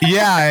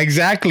 Yeah,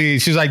 exactly.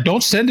 She's like,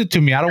 "Don't send it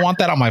to me. I don't want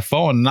that on my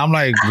phone." And I'm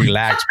like,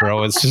 "Relax,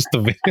 bro. It's just a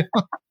video."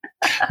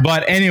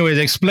 But anyways,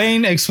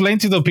 explain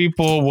to the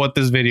people what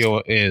this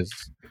video is.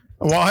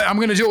 Well, I'm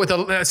going to do it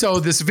with so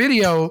this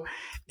video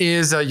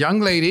is a young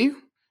lady.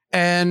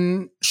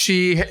 And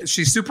she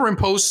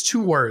superimposed 2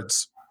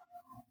 words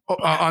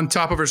on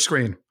top of her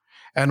screen.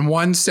 And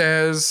one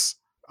says,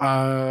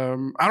 I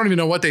don't even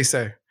know what they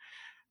say.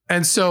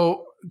 And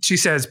so she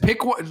says,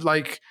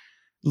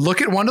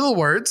 look at one of the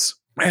words,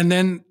 and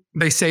then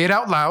they say it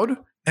out loud.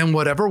 And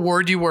whatever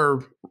word you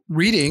were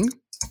reading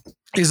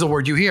is the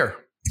word you hear.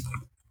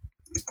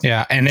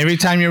 Yeah. And every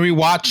time you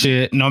rewatch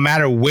it, no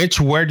matter which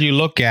word you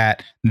look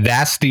at,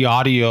 that's the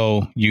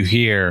audio you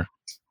hear.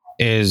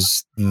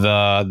 Is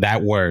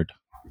that word.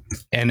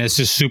 And it's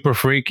just super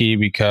freaky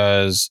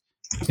because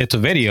it's a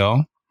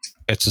video,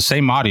 it's the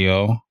same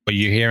audio, but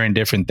you're hearing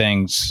different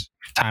things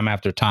time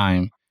after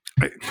time.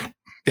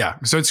 Yeah,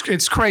 so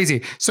it's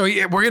crazy. So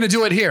we're going to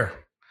do it here.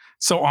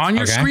 So on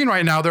your screen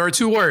right now, there are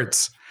 2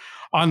 words.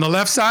 On the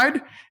left side,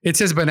 it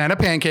says banana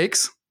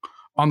pancakes.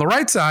 On the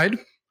right side,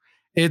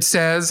 It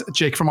says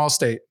Jake from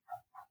Allstate.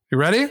 You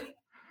ready?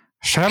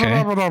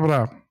 Okay.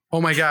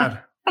 Oh my God.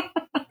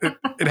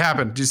 It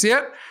happened. Do you see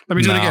it? Let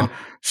me do it again.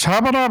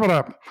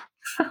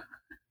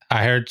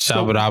 I heard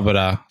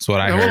shabadabada. That's what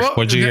I heard.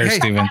 What'd you hear,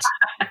 Stevens?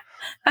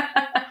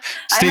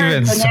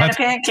 Stevens. I heard banana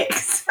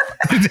pancakes.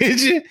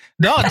 Did you?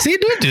 No, see,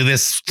 don't do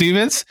this,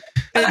 Stevens.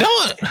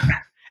 Don't.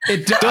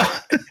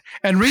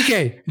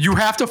 Enrique, you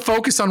have to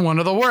focus on one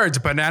of the words,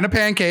 banana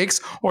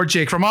pancakes or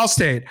Jake from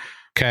Allstate.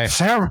 Okay.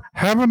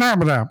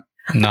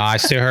 No, I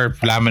still heard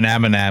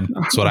flaminamanam.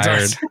 That's what I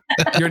heard.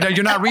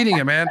 You're not reading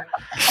it, man.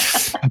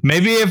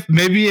 Maybe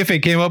if it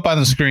came up on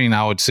the screen,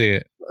 I would see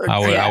it.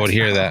 I would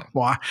hear that.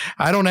 Well,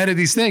 I don't edit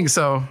these things,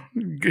 so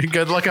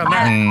good luck on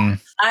that.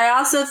 I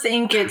also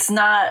think it's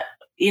not,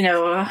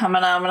 whatever.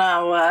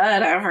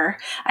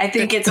 I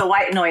think it's a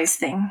white noise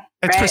thing.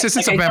 It's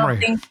persistence of memory.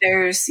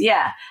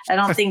 I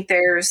don't think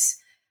there's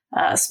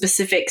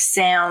specific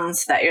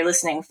sounds that you're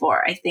listening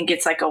for. I think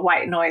it's like a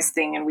white noise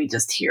thing, and we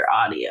just hear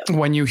audio.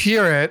 When you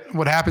hear it,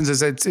 what happens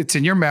is it's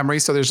in your memory.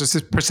 So there's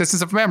this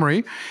persistence of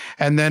memory,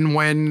 and then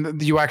when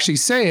you actually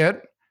say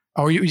it,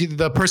 or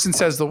the person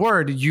says the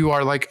word, you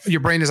are like, your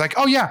brain is like,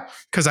 oh yeah,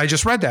 because I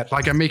just read that.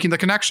 Like I'm making the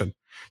connection.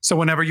 So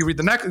whenever you read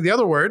the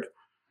other word,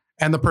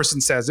 and the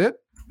person says it,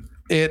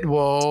 it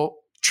will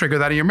trigger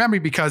that in your memory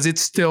because it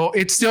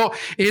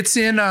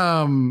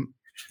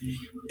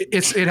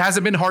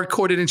hasn't been hard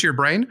coded into your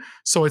brain,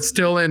 so it's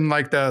still in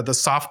like the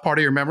soft part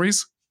of your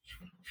memories.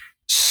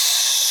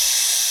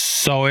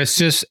 So it's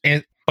just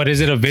but is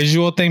it a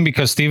visual thing?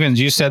 Because Stevens,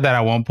 you said that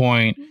at one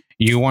point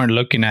you weren't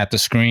looking at the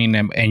screen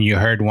and you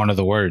heard one of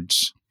the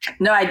words.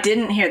 No, I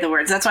didn't hear the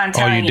words. That's why I'm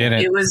telling you.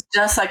 It was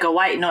just like a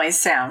white noise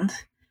sound.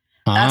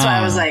 That's why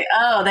I was like,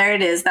 oh, there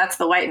it is. That's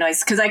the white noise.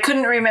 Because I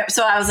couldn't remember.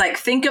 So I was like,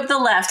 think of the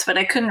left, but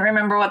I couldn't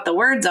remember what the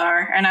words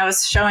are. And I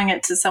was showing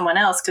it to someone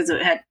else because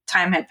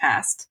time had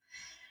passed.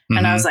 Mm-hmm.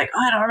 And I was like,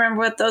 oh, I don't remember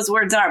what those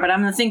words are, but I'm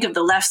going to think of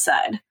the left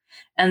side.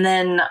 And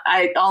then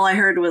all I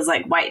heard was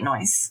like white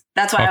noise.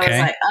 That's why I was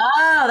like,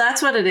 oh,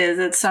 that's what it is.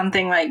 It's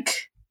something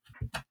like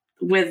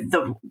with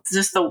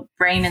just the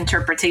brain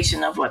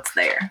interpretation of what's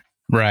there.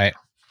 Right.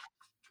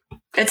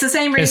 It's the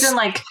same reason,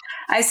 like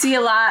I see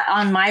a lot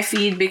on my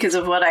feed because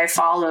of what I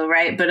follow,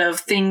 right? But of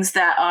things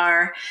that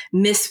are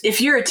if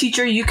you're a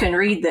teacher, you can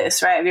read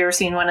this, right? Have you ever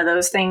seen one of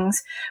those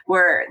things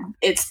where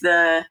it's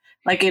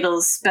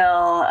it'll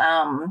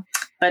spell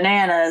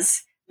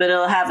bananas, but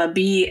it'll have a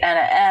B and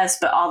an S,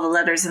 but all the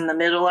letters in the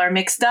middle are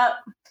mixed up?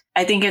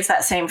 I think it's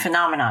that same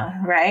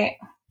phenomenon, right?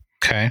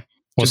 Okay.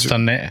 What's the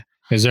name?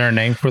 Is there a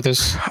name for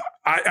this?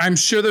 I'm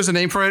sure there's a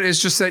name for it.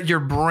 It's just that your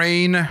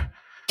brain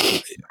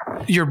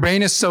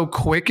is so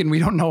quick and we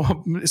don't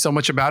know so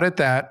much about it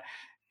that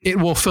it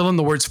will fill in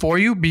the words for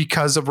you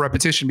because of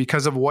repetition,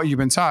 because of what you've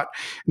been taught.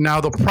 Now,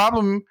 a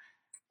problem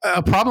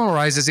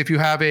arises if you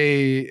have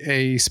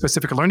a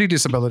specific learning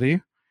disability,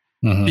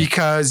 mm-hmm.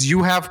 because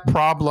you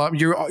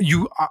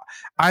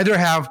either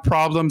have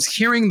problems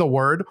hearing the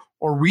word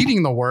or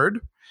reading the word.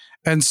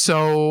 And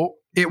so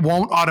it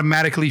won't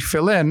automatically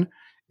fill in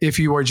if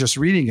you are just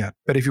reading it.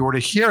 But if you were to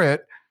hear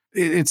it,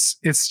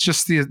 it's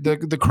just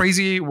the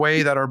crazy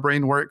way that our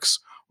brain works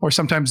or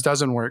sometimes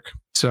doesn't work.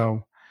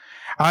 So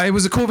it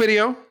was a cool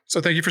video.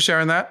 So thank you for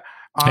sharing that.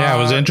 Yeah, it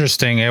was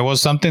interesting. It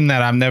was something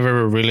that I've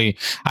never really...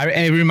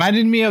 it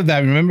reminded me of that.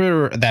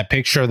 Remember that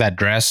picture of that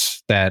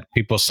dress that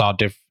people saw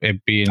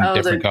it being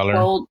different color?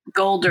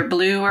 Gold or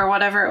blue or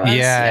whatever it was?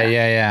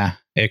 Yeah.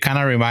 It kind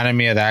of reminded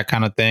me of that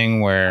kind of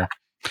thing where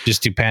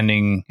just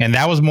depending... And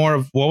that was more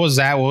of... What was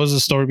that? What was the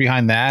story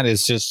behind that?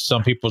 It's just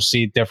some people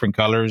see different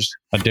colors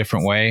a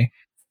different way.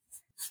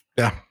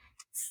 Yeah.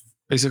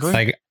 Basically.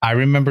 Like, I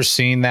remember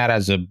seeing that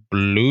as a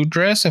blue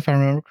dress, if I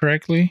remember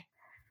correctly.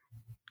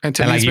 And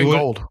to me, it's been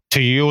gold.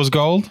 To you, it was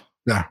gold?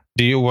 Yeah.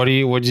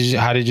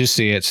 How did you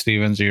see it,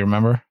 Stevens? Do you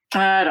remember?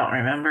 I don't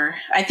remember.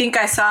 I think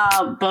I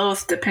saw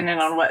both depending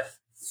on what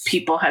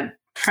people had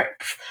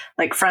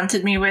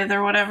fronted me with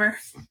or whatever.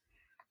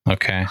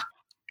 Okay.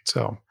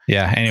 So.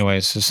 Yeah,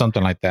 anyways,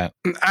 something like that.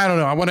 I don't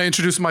know. I want to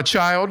introduce my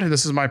child.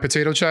 This is my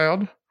potato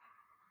child.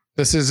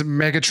 This is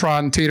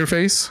Megatron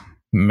Taterface.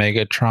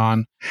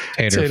 Megatron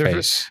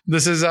Taterface.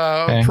 This is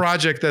a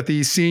project that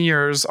the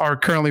seniors are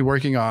currently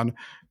working on,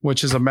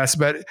 which is a mess.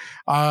 But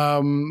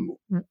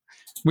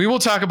we will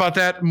talk about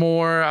that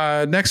more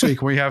next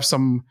week when we have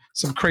some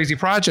crazy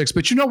projects.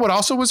 But you know what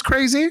also was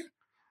crazy?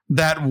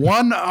 That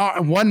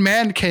one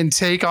man can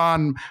take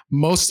on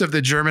most of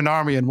the German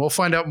army. And we'll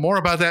find out more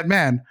about that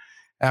man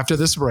after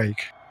this break.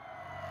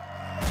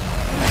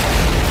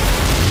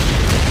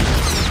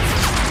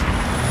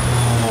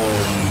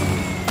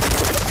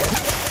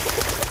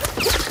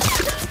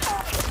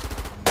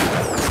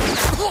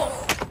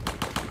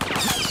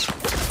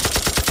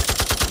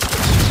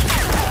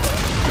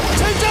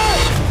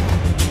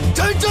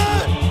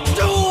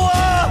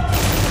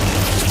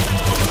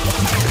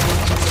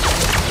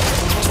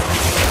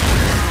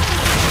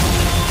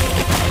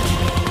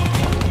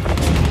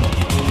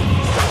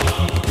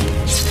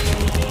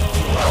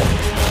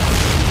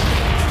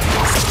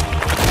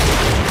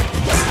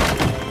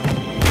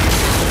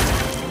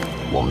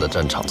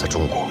 场在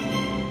中国。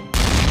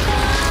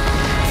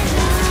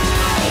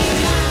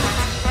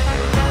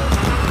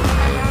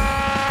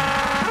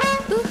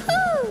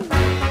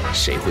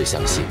谁会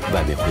相信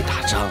外面会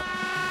打仗？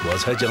我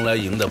猜将来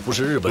赢的不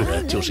是日本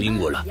人就是英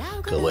国人。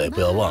各位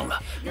不要忘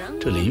了，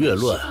这里越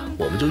乱，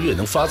我们就越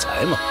能发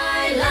财嘛。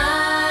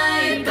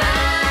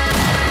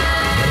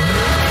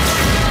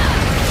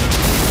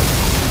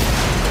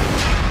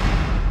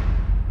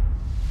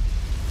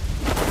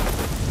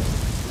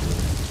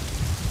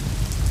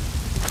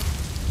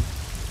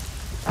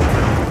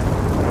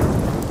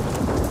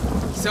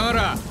相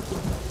良、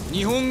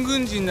日本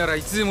軍人なら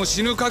いつでも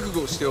死ぬ覚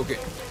悟をしておけ。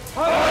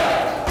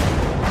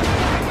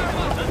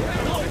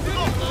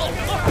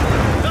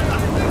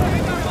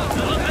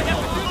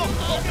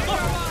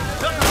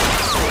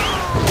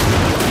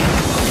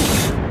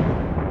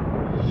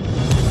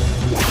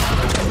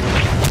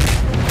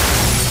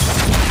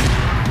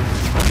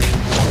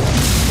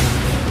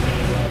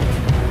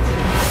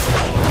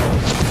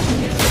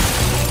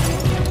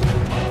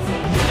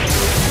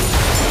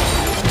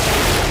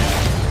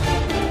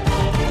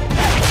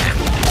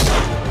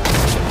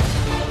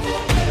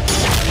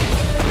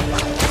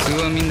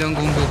名单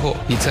公布后，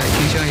你在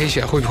天象黑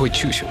匣会不会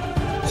救手？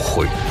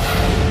会。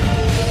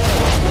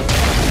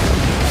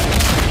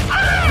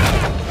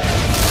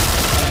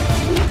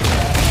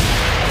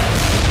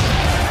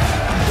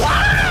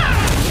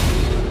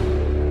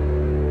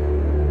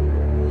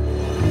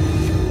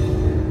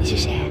你是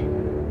谁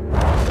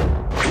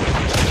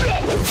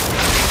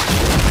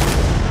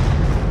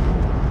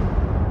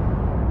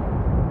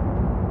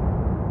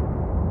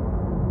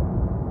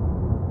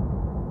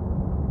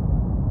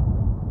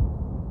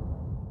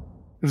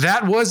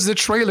？That was the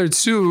trailer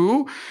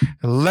to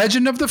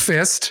Legend of the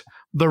Fist,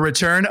 The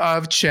Return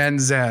of Chen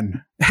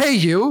Zhen. Hey,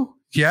 you.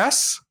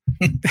 Yes?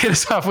 Hit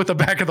us off with the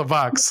back of the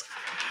box.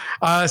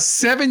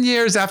 7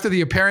 years after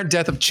the apparent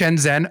death of Chen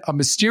Zhen, a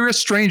mysterious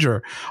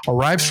stranger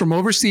arrives from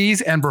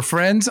overseas and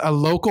befriends a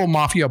local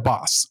mafia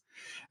boss.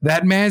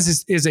 That man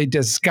is a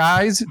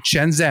disguised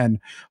Chen Zhen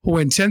who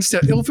intends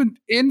to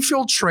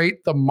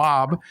infiltrate the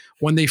mob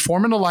when they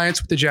form an alliance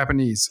with the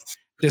Japanese.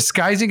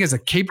 Disguising as a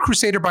Cape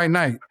Crusader by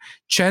night,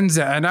 Chen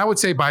Zhen, and I would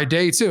say by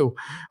day too,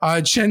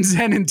 Chen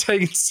Zhen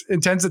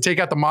intends to take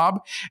out the mob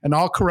and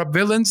all corrupt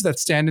villains that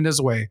stand in his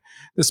way.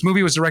 This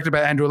movie was directed by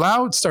Andrew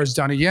Lau. It stars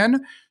Donnie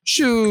Yen,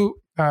 Shu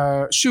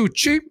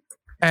Qi,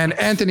 and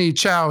Anthony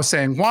Chow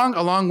Sang Wang,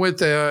 along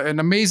with an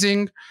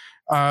amazing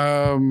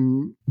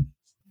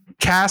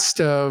cast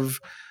of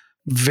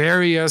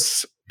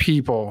various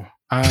people.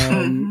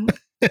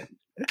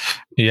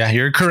 Yeah,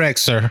 you're correct,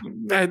 sir.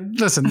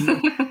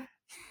 Listen.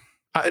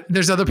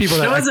 There's other people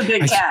that it was a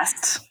big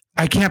cast.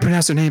 I can't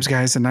pronounce their names,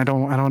 guys, and I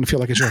don't want to feel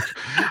like a jerk.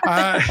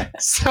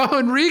 So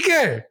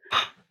Enrique,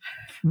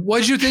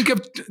 what'd you think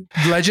of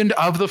Legend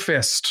of the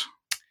Fist?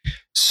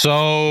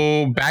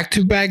 So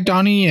back-to-back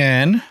Donnie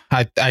Yen.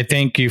 I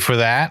thank you for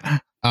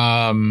that.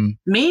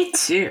 Me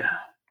too.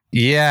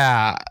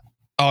 Yeah.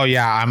 Oh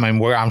yeah,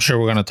 I'm sure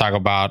we're going to talk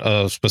about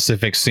a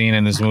specific scene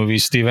in this movie,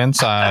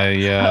 Stevens. I'm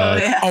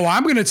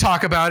going to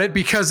talk about it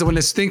because when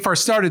this thing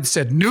first started, it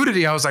said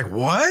nudity. I was like,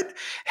 what?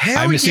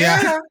 Hell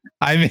yeah.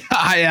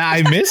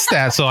 I missed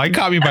that, so it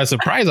caught me by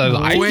surprise. I was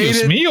like,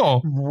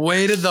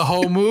 waited the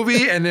whole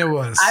movie, and it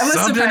was I was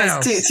something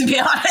surprised else. too, to be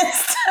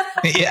honest.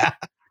 Yeah.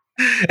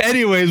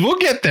 Anyways, we'll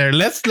get there.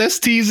 Let's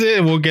tease it,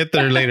 and we'll get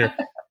there later.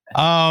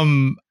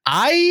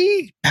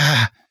 I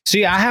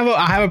have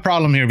a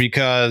problem here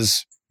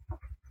because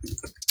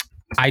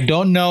I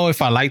don't know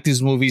if I like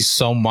these movies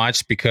so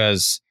much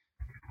because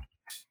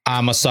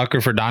I'm a sucker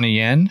for Donnie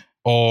Yen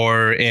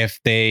or if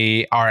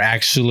they are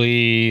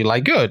actually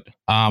like good.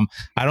 I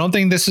don't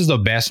think this is the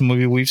best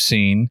movie we've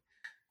seen.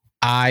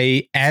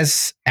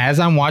 As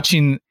I'm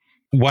watching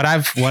what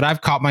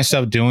I've caught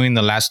myself doing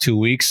the last 2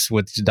 weeks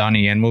with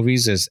Donnie Yen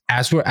movies is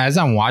as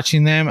I'm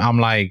watching them, I'm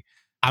like,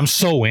 I'm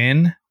so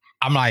in.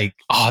 I'm like,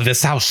 oh, this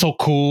sounds so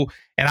cool.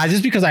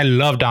 And because I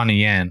love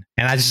Donnie Yen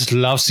and I just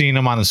love seeing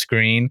him on the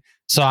screen.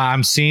 So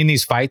I'm seeing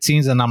these fight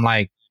scenes and I'm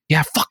like,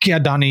 yeah, fuck yeah,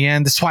 Donnie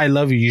Yen. That's why I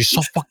love you. You're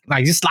so fucking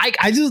I just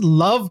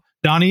love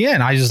Donnie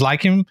Yen. I just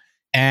like him.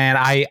 And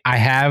I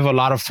have a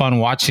lot of fun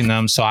watching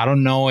them. So I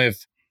don't know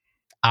if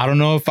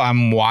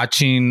I'm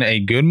watching a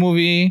good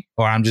movie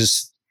or I'm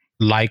just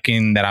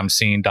liking that I'm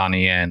seeing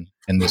Donnie Yen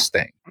in this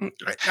thing.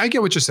 I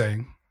get what you're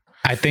saying.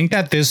 I think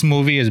that this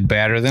movie is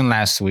better than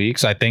last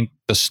week's. I think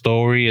the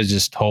story is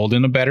just told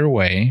in a better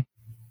way.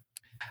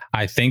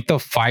 I think the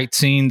fight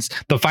scenes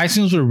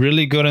were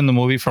really good in the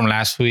movie from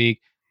last week.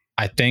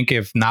 I think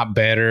if not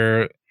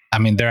better, I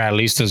mean, they're at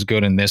least as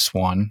good in this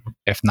one,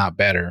 if not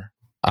better.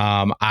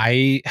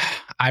 I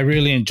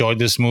really enjoyed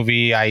this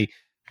movie. I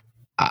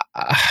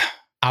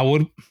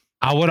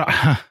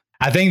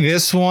think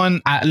this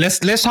one.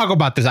 Let's talk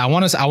about this. I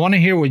want to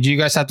hear what you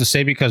guys have to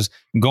say because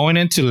going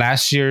into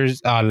last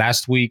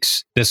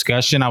week's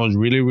discussion, I was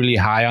really, really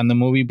high on the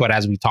movie. But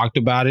as we talked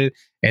about it,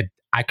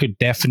 I could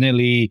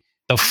definitely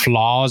the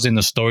flaws in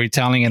the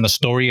storytelling and the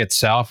story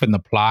itself and the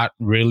plot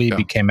really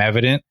became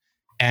evident.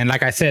 And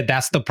like I said,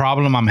 that's the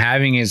problem I'm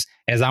having is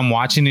as I'm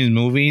watching these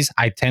movies,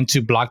 I tend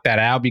to block that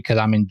out because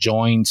I'm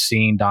enjoying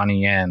seeing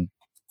Donnie Yen.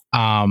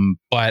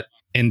 But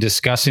in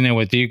discussing it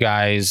with you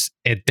guys,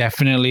 it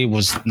definitely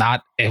was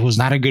not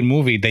a good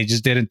movie. They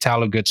just didn't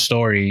tell a good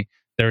story.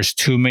 There's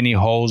too many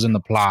holes in the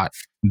plot.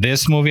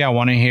 This movie, I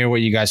want to hear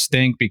what you guys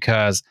think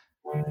because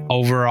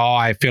overall,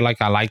 I feel like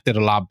I liked it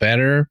a lot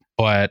better.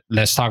 But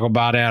let's talk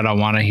about it. I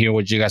want to hear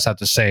what you guys have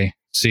to say.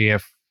 See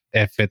if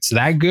it's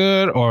that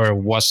good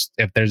or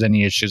if there's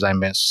any issues I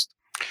missed.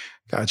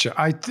 Gotcha.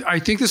 I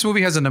think this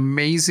movie has an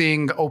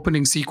amazing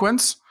opening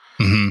sequence,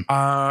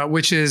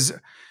 which is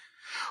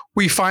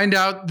we find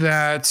out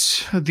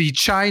that the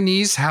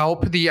Chinese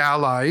help the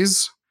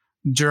Allies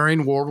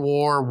during World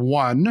War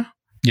I.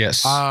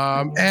 Yes.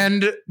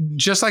 And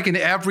just like in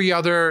every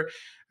other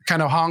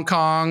kind of Hong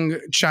Kong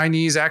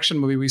Chinese action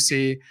movie we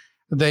see,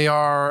 they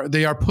are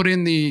put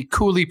in the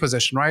coolie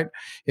position, right?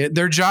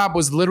 Their job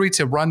was literally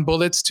to run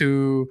bullets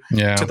to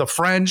the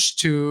French,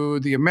 to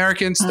the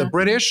Americans, the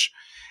British.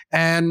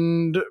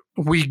 And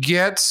we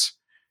get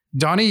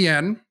Donnie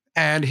Yen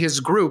and his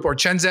group, or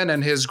Chen Zhen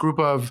and his group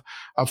of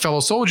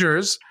fellow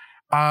soldiers,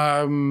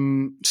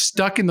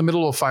 stuck in the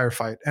middle of a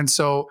firefight. And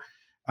so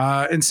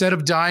instead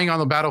of dying on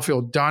the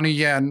battlefield, Donnie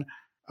Yen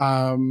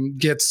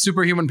gets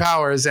superhuman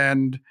powers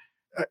and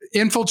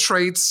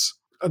infiltrates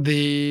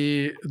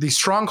the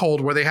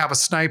stronghold where they have a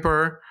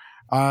sniper.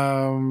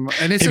 And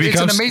it's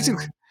an amazing.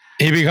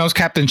 He becomes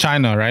Captain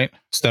China, right?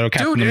 Instead of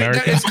Captain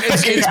America.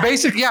 It's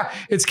basic. Yeah,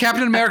 it's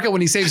Captain America when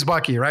he saves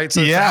Bucky, right?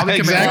 So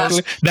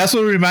exactly. That's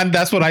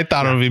what I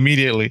thought of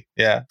immediately.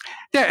 Yeah.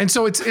 Yeah, and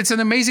so it's an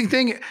amazing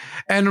thing.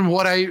 And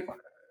what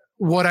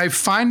I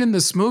find in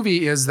this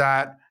movie is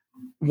that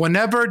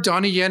whenever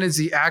Donnie Yen is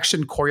the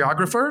action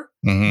choreographer,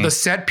 the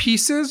set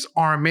pieces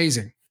are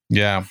amazing.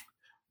 Yeah.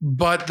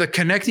 But the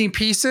connecting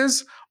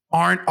pieces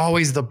aren't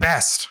always the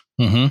best.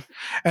 And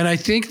I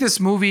think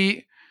this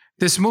movie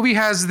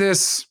has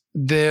this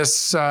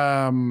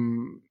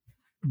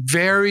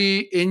very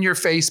in your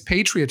face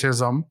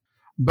patriotism,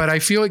 but I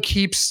feel they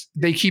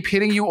keep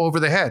hitting you over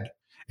the head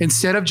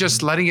instead of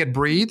just letting it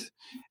breathe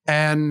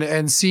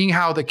and seeing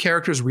how the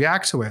characters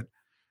react to it.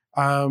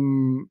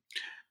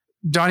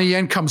 Donnie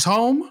Yen comes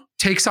home,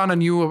 takes on a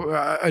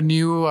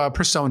new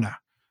persona.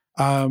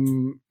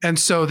 And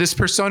so this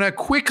persona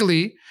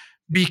quickly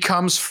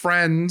becomes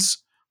friends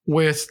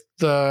with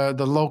the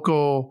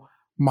local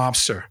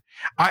mobster.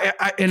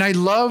 I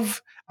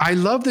love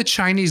the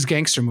Chinese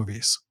gangster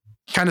movies,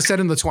 kind of set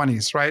in the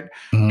 20s, right?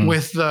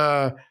 With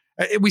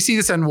we see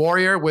this in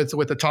Warrior with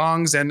the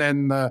tongs and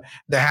the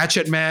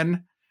hatchet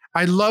men.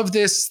 I love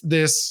this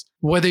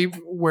where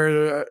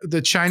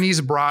the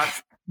Chinese brought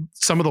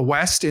some of the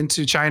West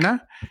into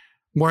China,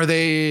 where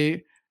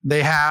they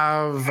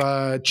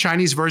have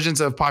Chinese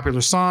versions of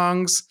popular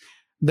songs.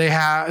 They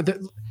have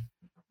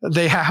in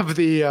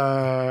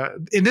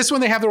this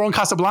one they have their own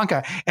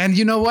Casablanca, and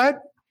you know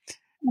what?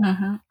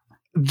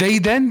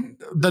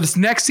 This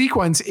next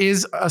sequence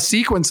is a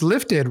sequence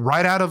lifted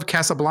right out of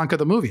Casablanca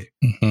the movie.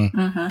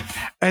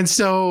 And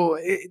so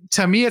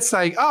to me it's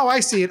like, oh,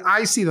 I see it,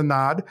 I see the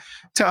nod.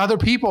 To other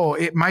people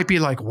it might be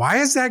like, why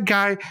is that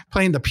guy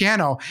playing the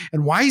piano,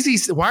 and why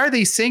are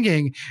they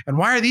singing, and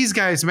why are these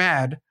guys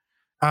mad?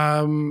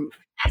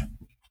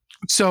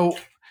 So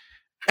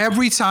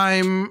every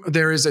time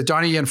there is a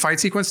Donnie Yen fight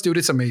sequence, dude,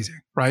 it's amazing,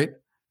 right?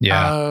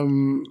 Yeah.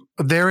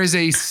 There is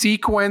a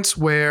sequence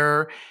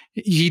where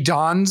he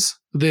dons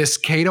this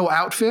Kato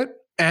outfit,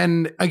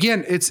 and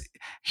again,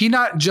 he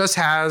not just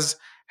has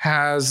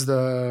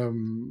the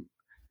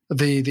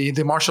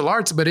martial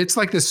arts, but it's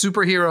like the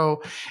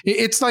superhero.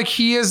 It's like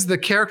he is the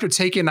character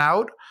taken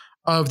out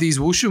of these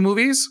wushu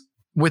movies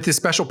with his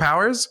special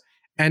powers,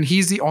 and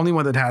he's the only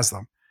one that has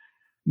them.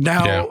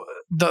 Now,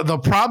 the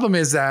problem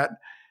is that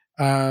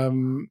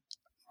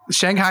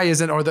Shanghai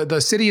isn't, or the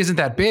city isn't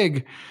that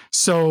big.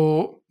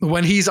 So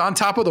when he's on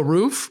top of the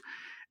roof,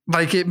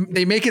 like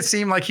they make it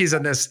seem like he's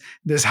in this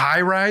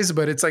high rise,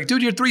 but it's like,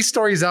 dude, you're 3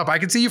 stories up. I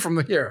can see you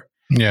from here.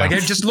 Yeah. Like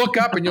just look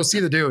up and you'll see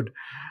the dude.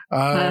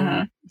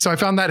 So I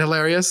found that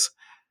hilarious.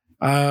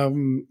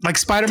 Like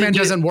Spider-Man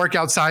doesn't work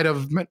outside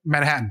of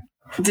Manhattan.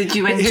 Did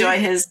you enjoy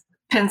his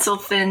pencil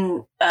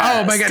thin?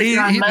 Oh my God.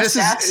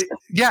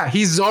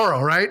 He's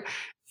Zorro, right?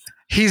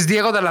 He's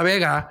Diego de la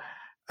Vega.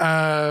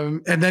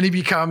 And then he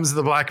becomes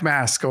the Black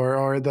Mask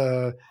or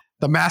the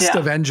Masked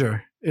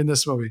Avenger in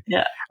this movie.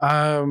 Yeah.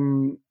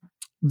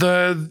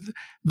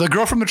 The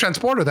girl from the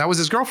transporter, that was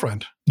his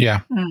girlfriend.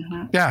 Yeah.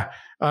 Yeah.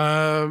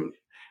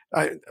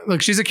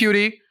 Look, she's a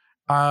cutie.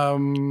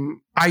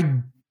 I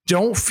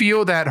don't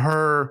feel that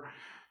her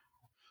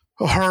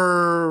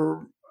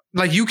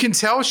like, you can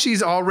tell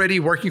she's already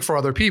working for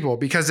other people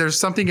because there's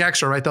something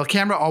extra, right? The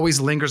camera always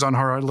lingers on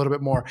her a little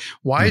bit more.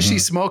 Why is she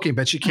smoking,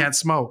 but she can't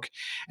smoke?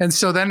 And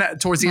so then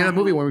towards the end of the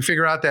movie, when we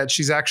figure out that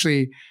she's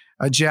actually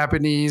a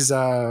Japanese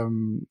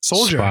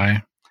soldier.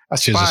 Spy.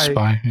 She's a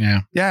spy. Yeah.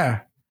 Yeah.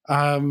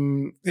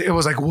 It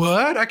was like,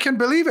 what? I can't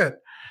believe it.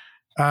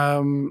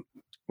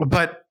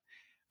 But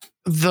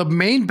the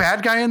main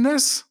bad guy in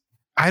this,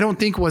 I don't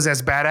think was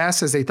as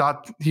badass as they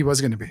thought he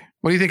was going to be.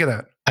 What do you think of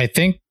that? I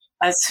think.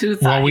 That's who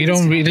thought. We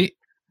don't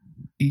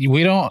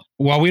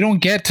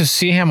get to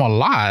see him a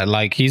lot.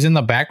 Like he's in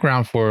the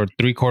background for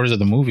 3/4 of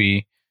the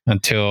movie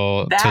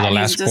until the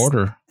last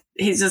quarter.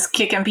 He's just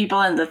kicking people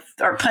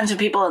or punching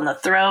people in the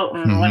throat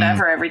and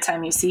whatever every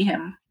time you see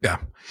him. Yeah.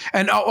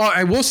 And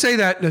I will say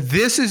that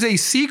this is a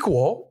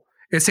sequel.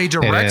 It's a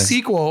direct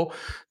sequel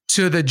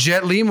to the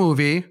Jet Li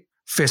movie,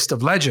 Fist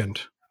of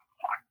Legend.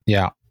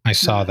 Yeah, I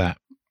saw that.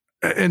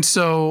 And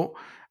so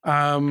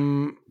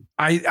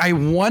I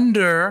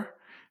wonder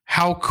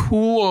how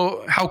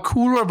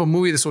cooler of a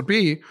movie this would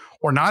be,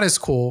 or not as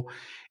cool,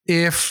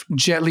 if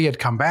Jet Li had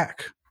come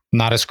back.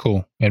 Not as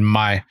cool in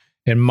my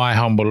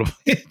humble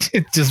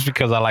just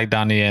because I like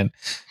Donnie Yen.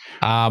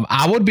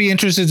 I would be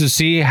interested to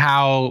see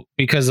how,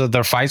 because of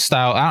their fight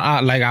style,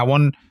 I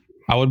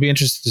would be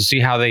interested to see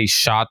how they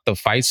shot the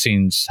fight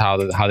scenes, how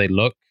they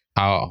look,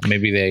 how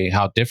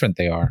different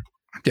they are.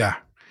 Yeah.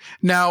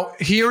 Now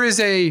here's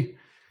an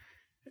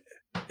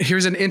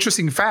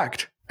interesting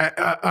fact.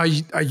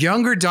 A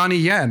younger Donnie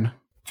Yen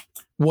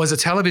was a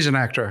television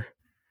actor.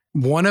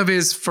 One of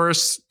his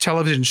first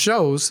television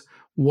shows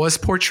was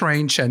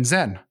portraying Chen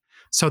Zhen.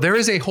 So there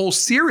is a whole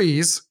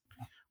series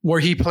where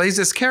he plays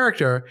this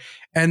character.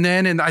 And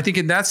then I think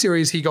in that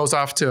series, he goes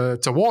off to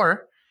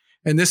war.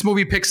 And this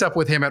movie picks up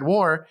with him at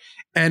war.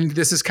 And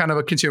this is kind of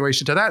a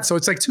continuation to that. So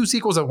it's like 2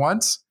 sequels at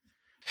once,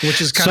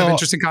 which is kind of an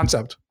interesting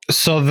concept.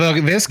 So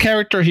this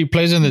character he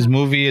plays in this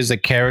movie is a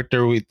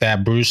character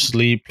that Bruce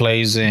Lee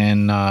plays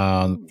in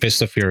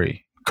Fist of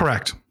Fury.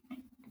 Correct.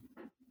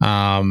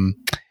 And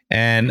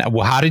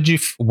what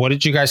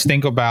did you guys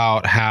think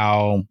about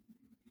how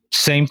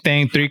same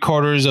thing,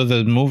 3/4 of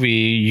the movie,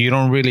 you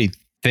don't really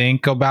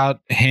think about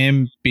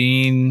him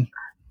being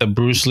the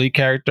Bruce Lee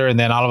character, and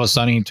then all of a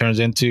sudden he turns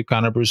into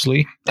kind of Bruce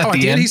Lee. At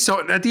the end, he's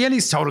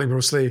totally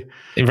Bruce Lee.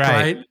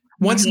 Right?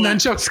 Once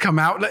nunchucks come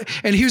out,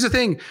 and here's the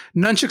thing,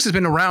 nunchucks has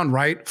been around,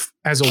 right,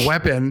 as a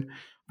weapon,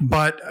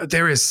 but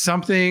there is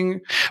something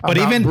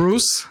about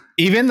Bruce.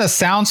 Even the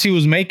sounds he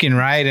was making,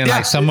 right? And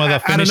like some of the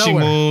finishing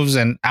moves,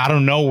 and out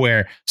of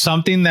nowhere,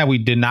 something that we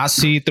did not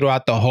see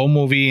throughout the whole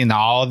movie and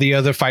all the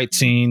other fight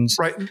snes.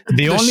 Right.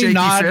 The only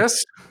nod,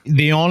 fist.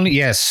 The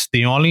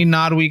only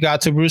nod we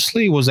got to Bruce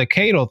Lee was a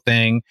Kato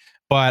thing,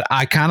 but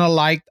I kind of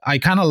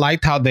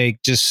liked how they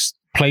just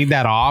played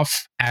that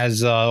off as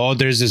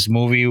there's this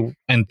movie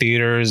in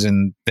theaters,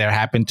 and there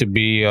happened to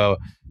be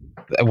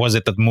was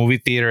it the movie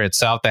theater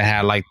itself that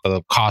had like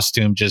the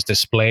costume just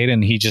displayed,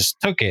 and he just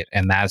took it,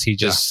 and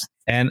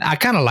and I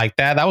kind of liked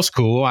that. That was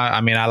cool.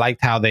 I mean, I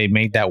liked how they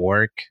made that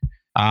work.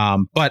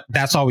 But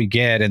that's all we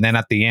get. And then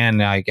at the end,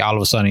 like all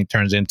of a sudden he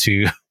turns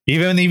into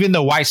even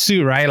the white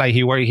suit, right? Like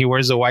he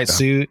wears the white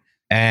suit.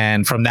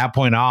 And from that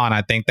point on,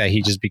 I think that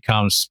he just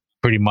becomes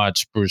pretty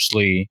much Bruce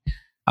Lee.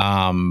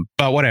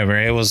 But whatever,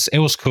 it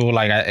was cool.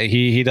 Like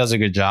he does a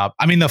good job.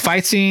 I mean, the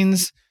fight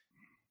scenes,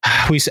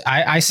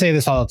 I say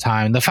this all the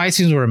time. The fight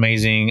scenes were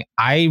amazing.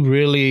 I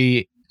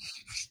really,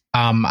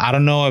 I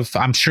don't know if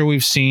I'm sure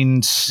we've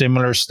seen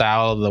similar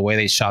style, the way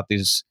they shot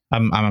these.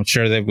 I'm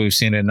sure that we've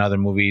seen it in other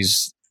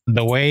movies.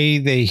 The way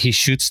he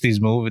shoots these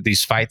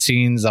fight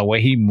scenes, the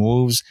way he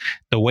moves,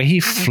 the way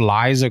he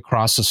flies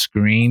across the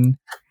screen,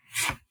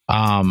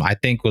 I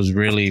think was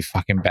really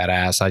fucking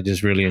badass. I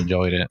just really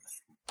enjoyed it.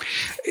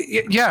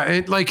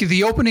 Yeah, like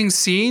the opening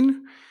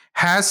scene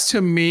has,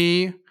 to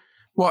me,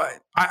 well,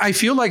 I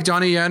feel like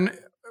Donnie Yen,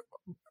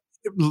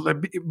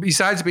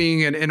 besides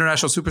being an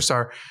international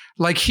superstar,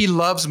 like he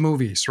loves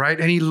movies, right?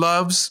 And he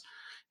loves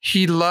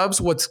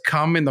what's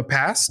come in the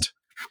past,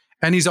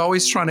 and he's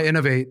always trying to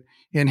innovate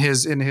in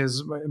his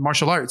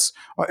martial arts,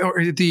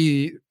 or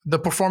the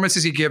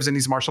performances he gives in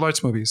these martial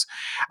arts movies.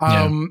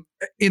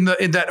 In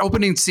that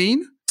opening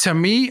scene, to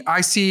me,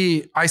 I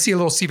see a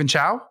little Stephen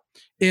Chow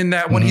in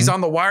that when he's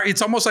on the wire,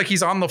 it's almost like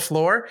he's on the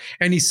floor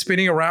and he's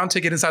spinning around to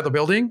get inside the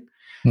building.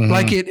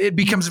 Like it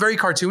becomes very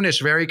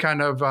cartoonish, very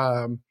kind of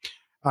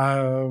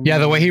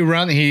the way he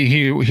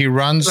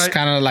runs right,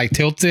 kind of like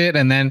tilted,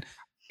 and then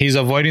he's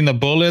avoiding the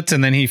bullets,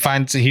 and then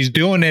he's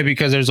doing it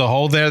because there's a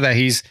hole there that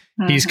he's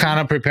kind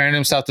of preparing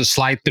himself to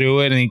slide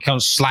through it, and he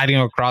comes sliding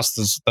across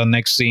the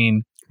next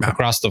scene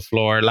across the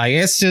floor. Like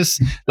it's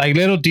just like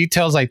little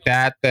details like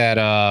that that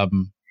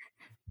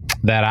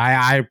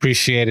I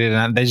appreciated,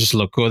 and they just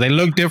look cool. They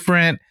look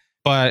different,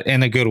 but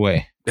in a good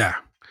way. Yeah.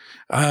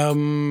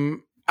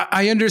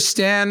 I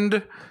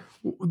understand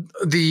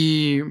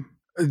the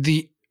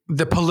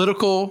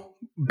political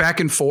back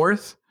and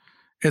forth.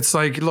 It's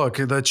like, look,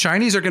 the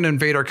Chinese are going to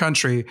invade our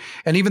country.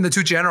 And even the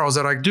two generals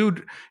are like,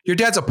 dude, your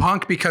dad's a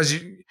punk because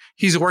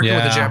he's working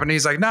with the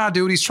Japanese. Like, nah,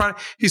 dude,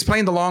 he's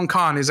playing the long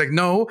con. He's like,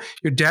 no,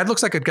 your dad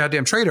looks like a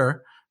goddamn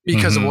traitor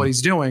because of what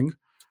he's doing.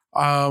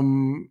 To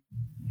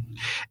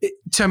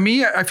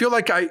me, I feel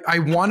like I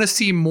want to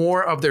see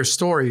more of their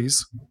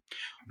stories,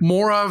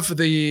 more of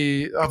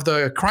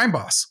the crime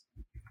boss.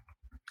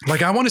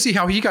 Like, I want to see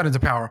how he got into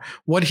power,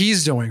 what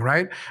he's doing,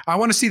 right? I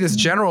want to see this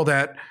general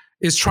that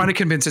is trying to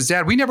convince his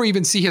dad. We never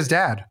even see his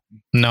dad.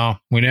 No,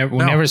 we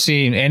never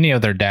see any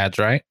of their dads,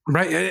 right?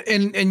 Right.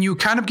 And you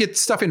kind of get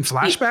stuff in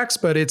flashbacks,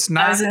 but it's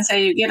not. I was going to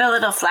say you get a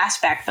little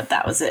flashback, but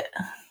that was it.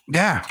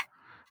 Yeah.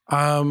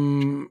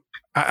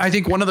 I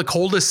think one of the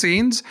coldest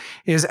scenes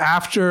is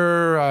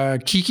after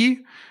Kiki,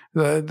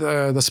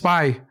 the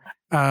spy,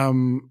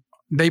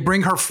 they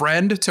bring her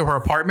friend to her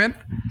apartment.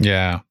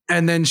 Yeah.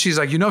 And then she's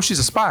like, she's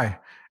a spy.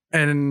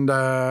 And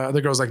the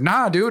girl's like,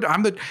 nah, dude,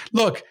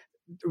 look,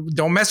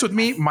 don't mess with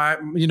me. My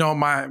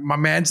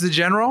man's the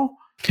general.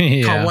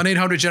 Yeah. Call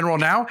 1-800-GENERAL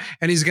now,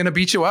 and he's going to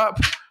beat you up.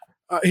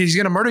 He's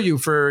going to murder you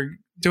for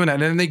doing that.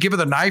 And then they give her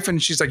the knife,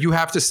 and she's like, you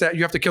have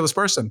to kill this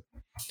person.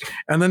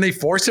 And then they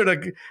force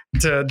her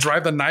to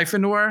drive the knife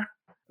into her.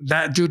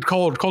 That dude,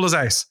 cold as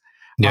ice.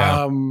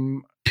 Yeah.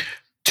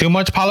 Too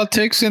much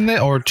politics in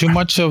it, or too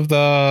much of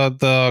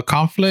the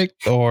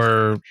conflict,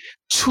 or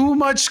too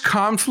much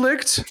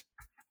conflict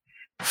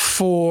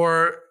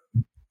for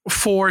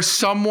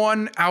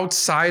someone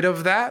outside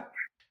of that.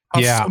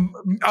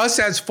 Us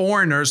as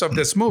foreigners of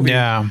this movie,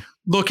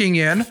 looking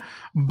in.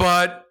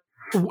 But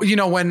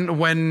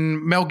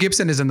when Mel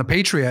Gibson is in The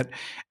Patriot,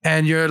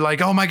 and you're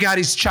like, oh my God,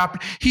 he's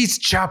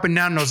chopping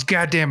down those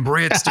goddamn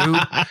Brits, dude.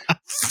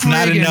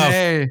 Not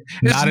enough.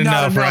 Not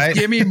enough, right?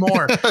 Give me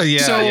more. I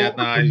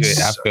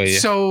feel you.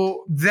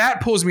 So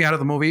that pulls me out of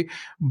the movie.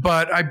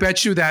 But I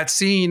bet you that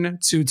scene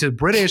to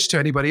British, to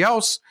anybody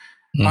else,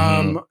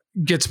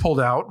 gets pulled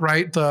out,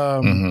 right?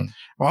 Oh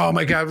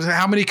my God,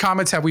 how many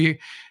comments have we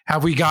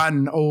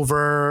gotten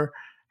over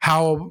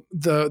how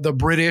the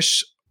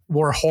British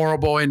were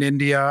horrible in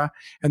India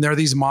and they're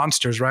these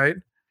monsters, right?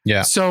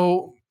 Yeah.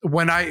 So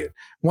when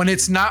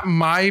it's not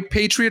my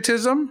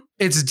patriotism,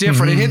 it's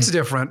different. It hits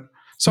different.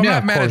 So I'm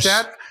not mad at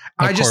that.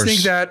 I just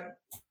think that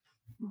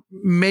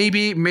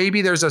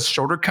maybe there's a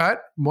shorter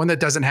cut, one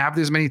that doesn't have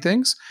these many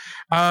things.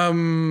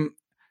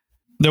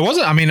 There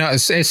wasn't. I mean,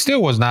 it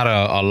still was not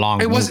a long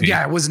movie.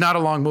 It was not a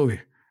long movie,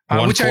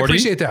 which I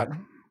appreciate that.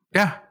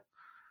 Yeah.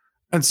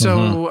 And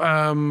so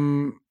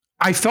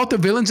I felt the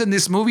villains in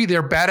this movie,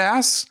 they're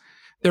badass.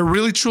 They're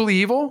really, truly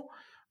evil,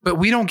 but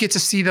we don't get to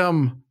see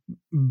them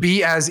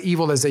be as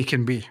evil as they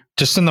can be.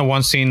 Just in the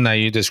one scene that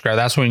you described,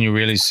 that's when you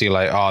really see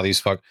like, oh, these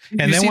fuck.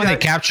 And then when they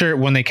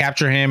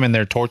capture him and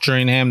they're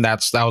torturing him,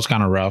 that was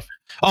kind of rough.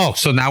 Oh,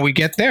 so now we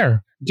get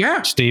there.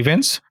 Yeah.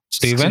 Stevens,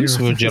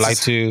 would you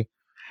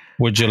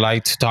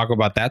like to talk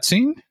about that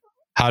scene?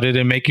 How did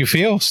it make you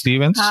feel,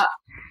 Stevens?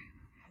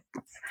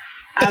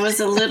 I was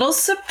a little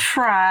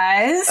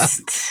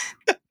surprised.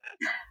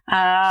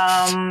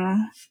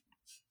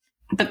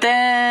 But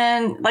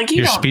then,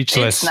 you're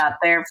speechless. It's not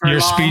there for long. You're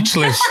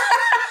speechless.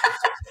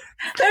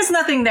 There's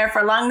nothing there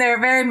for long.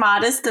 They're very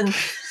modest and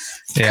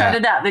cut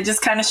it out. They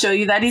just kind of show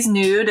you that he's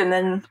nude, and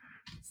then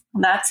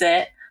that's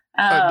it.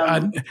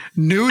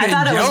 Nude. I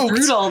thought it was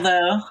brutal,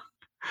 though.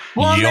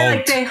 Well,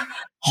 they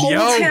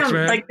hold him,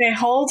 man. They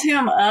hold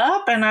him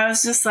up, and I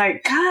was just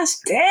like, "Gosh,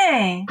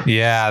 dang!"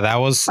 Yeah, that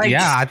was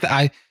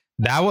that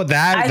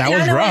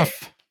was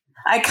rough.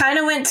 I kind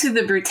of went to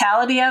the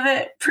brutality of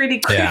it pretty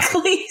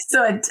quickly,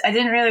 so I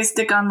didn't really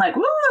stick on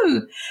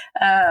woo.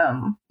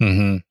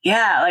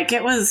 Yeah,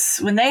 it was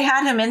when they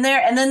had him in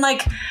there, and then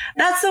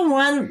that's the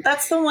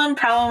one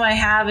problem I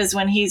have is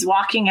when he's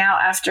walking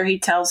out after he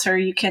tells her,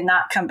 "You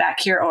cannot come back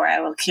here, or I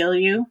will kill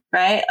you."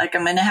 Right? I'm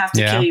gonna have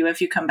to kill you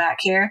if you come back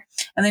here.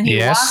 And then he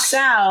walks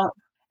out.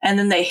 And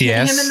then they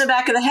hit him in the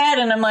back of the head,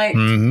 and I'm like,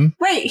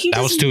 "Wait, he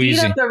just beat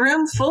up a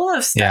room full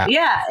of stuff."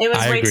 Yeah, it was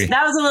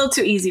that was a little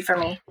too easy for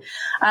me.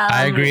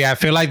 I agree. I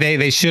feel like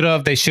they should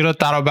have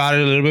thought about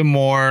it a little bit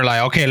more.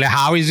 Okay,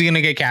 how is he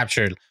gonna get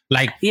captured?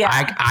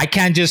 I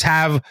can't just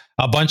have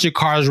a bunch of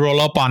cars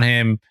roll up on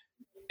him,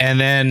 and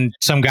then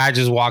some guy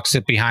just walks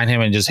it behind him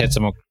and just hits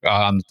him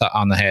on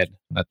the head.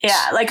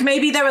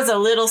 Maybe there was a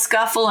little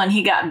scuffle and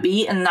he got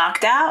beat and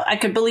knocked out. I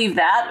could believe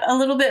that a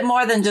little bit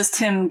more than just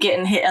him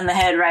getting hit in the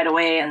head right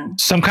away. And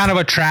some kind of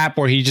a trap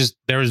where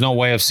there was no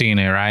way of seeing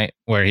it, right?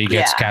 Where he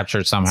gets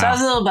captured somehow. So I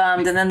was a little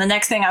bummed. And then the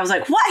next thing I was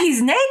like, what?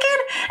 He's naked?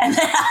 And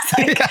then I was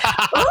like,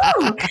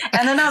 ooh.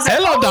 And then I was like,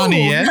 hello,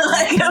 Donnie. It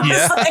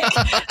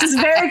was just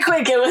very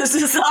quick. It was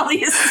just all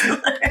these.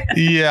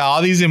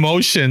 All these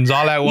emotions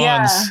all at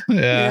once.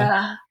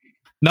 Yeah.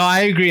 No, I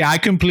agree. I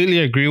completely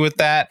agree with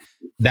that.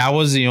 That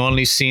was the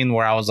only scene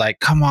where I was like,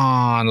 come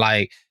on,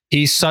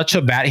 he's such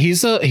a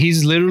he's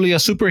literally a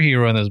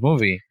superhero in this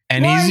movie.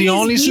 And he's the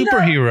only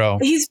superhero.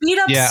 He's beat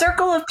up a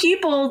circle of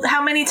people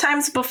how many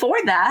times before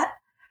that?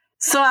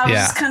 So I was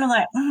just kind of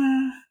like,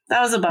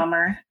 that was a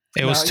bummer.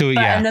 It was too,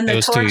 And then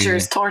the torture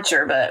is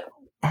torture, but.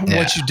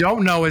 What you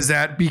don't know is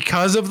that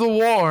because of the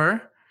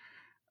war,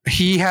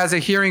 he has a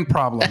hearing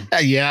problem.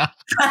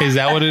 Is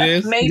that what it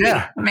is?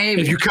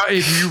 Maybe.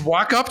 If you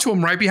walk up to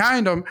him right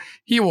behind him,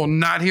 he will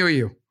not hear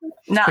you.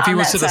 Not if he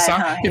was to the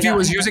side, if he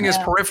was using his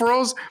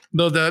peripherals,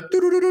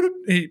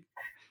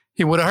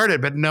 he would have heard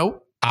it. But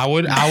no, I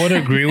would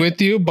agree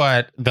with you,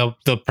 but the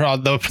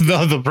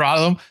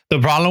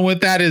problem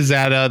with that is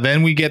that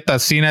then we get the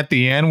scene at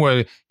the end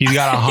where he's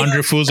got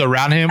 100 fools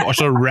around him or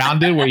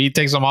surrounded where he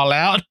takes them all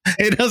out.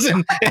 It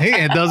doesn't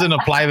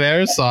apply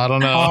there, so I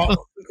don't know.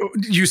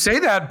 You say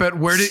that, but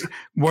where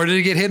did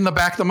he get hit in the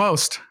back the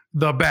most?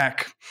 The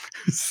back.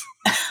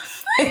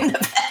 In the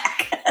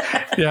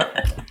back.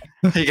 Yeah,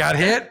 he got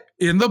hit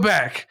in the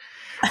back.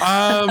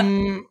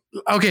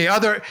 Okay,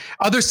 other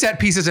set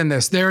pieces in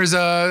this. There's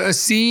a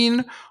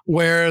scene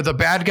where the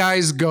bad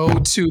guys go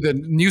to the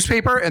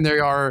newspaper and they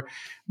are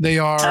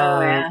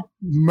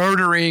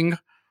murdering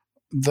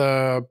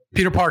the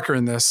Peter Parker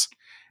in this,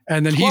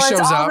 and then he shows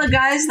it's all up. The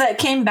guys that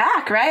came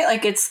back, right?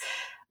 Like it's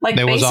like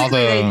there basically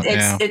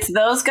it's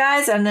those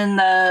guys, and then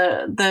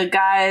the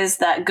guys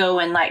that go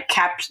and like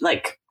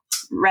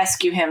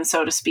rescue him,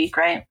 so to speak,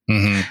 right?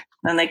 Mm-hmm.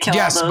 Then they kill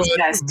all those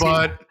guys too.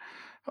 But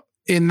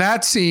in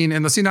that scene,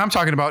 in the scene I'm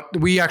talking about,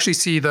 we actually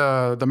see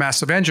the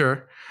Masked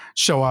Avenger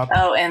show up.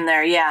 Oh, in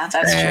there, yeah,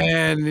 that's true.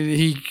 And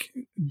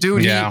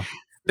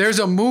there's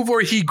a move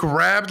where he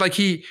grabbed, like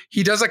he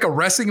does like a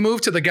wrestling move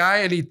to the guy,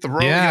 and he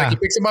throws, he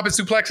picks him up and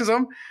suplexes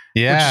him.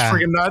 Yeah,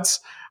 which is freaking nuts.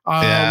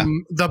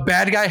 The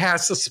bad guy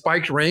has the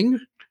spiked ring.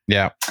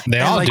 Yeah, they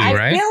all do,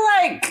 right? I feel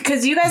like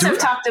because you guys have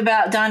talked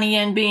about Donnie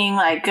Yen being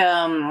like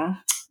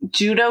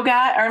judo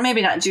guy, or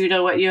maybe not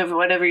judo,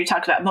 whatever you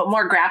talked about, but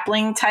more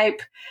grappling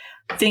type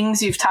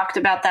things. You've talked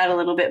about that a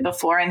little bit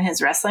before in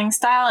his wrestling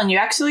style, and you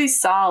actually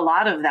saw a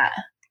lot of that.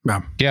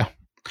 Yeah.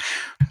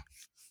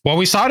 Well,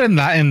 we saw it in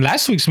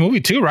last week's movie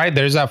too, right?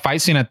 There's that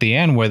fight scene at the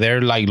end where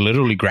they're like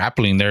literally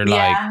grappling. They're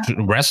like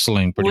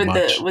wrestling pretty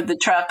much with the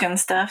truck and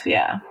stuff.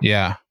 Yeah.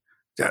 Yeah.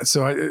 Yeah.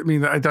 So I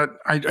mean, I thought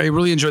I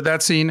really enjoyed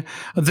that scene.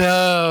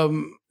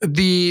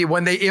 The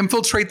when they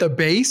infiltrate the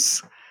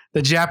base,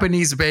 the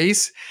Japanese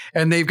base,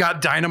 and they've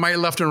got dynamite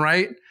left and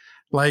right.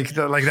 Like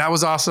that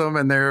was awesome,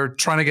 and they're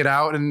trying to get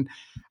out. And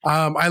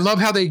I love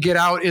how they get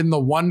out in the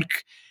one.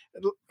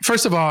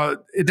 First of all,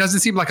 it doesn't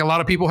seem like a lot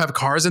of people have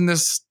cars in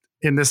this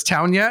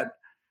town yet.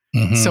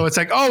 Mm-hmm. So it's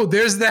like, oh,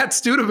 there's that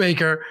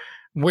Studebaker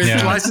with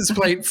license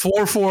plate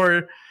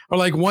 44 or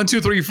like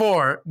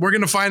 1234. We're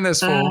gonna find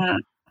this fool.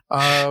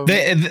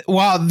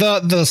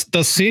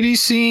 The city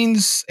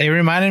scenes, it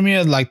reminded me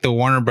of like the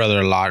Warner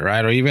Brother lot,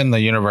 right? Or even the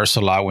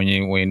Universal lot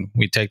when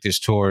we take these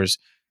tours.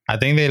 I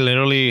think they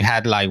literally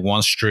had like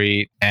one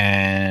street,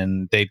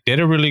 and they did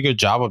a really good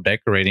job of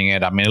decorating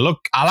it. I mean,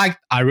 I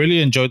really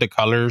enjoyed the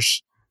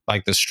colors,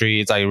 like the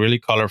streets, like really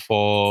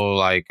colorful,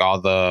 like all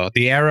the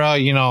era,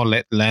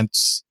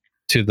 lends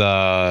to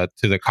the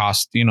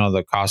cost,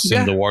 the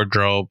costume, the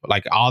wardrobe,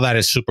 like all that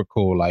is super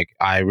cool. Like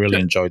I really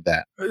enjoyed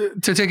that.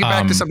 To take it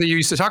back to something you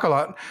used to talk a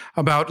lot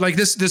about, like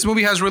this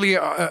movie has really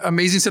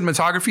amazing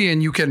cinematography,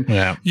 and you can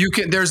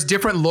there's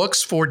different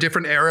looks for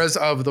different eras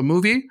of the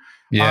movie.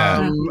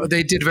 Yeah,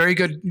 they did very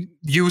good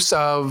use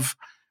of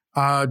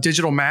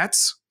digital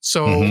mats,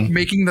 so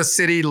making the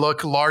city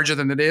look larger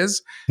than it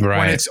is. Right.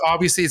 When it's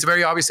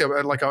very obviously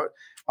like a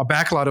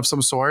backlot of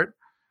some sort.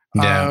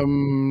 Yeah.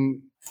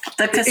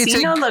 The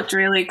casino looked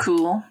really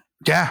cool.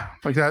 Yeah,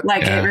 like that.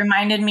 Like it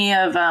reminded me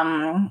of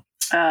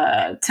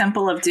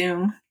Temple of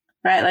Doom,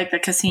 right? Like the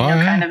casino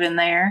kind of in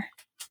there.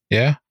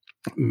 Yeah.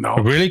 No.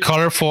 Really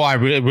colorful.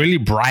 Really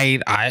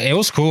bright. It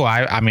was cool.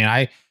 I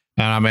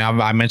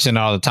mention it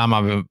all the time.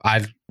 I'm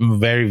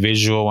very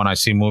visual when I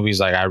see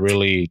movies. Like I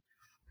really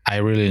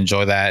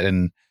enjoy that,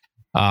 and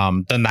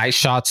the night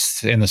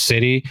shots in the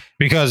city,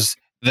 because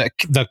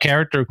the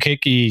character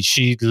Kiki,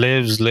 she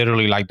lives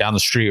literally like down the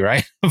street,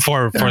 right?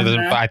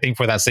 I think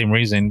for that same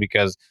reason,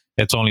 because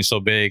it's only so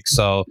big.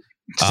 So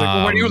she's like,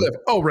 well, where do you live?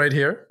 Oh, right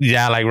here.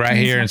 Yeah, like right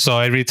here. And so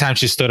every time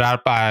she stood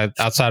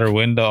outside her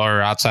window or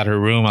outside her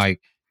room,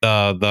 like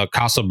the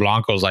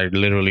Casablanca's like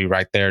literally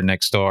right there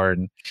next door,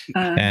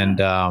 and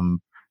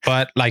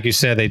but like you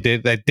said, they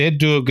did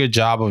do a good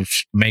job of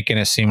making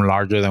it seem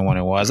larger than what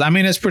it was. I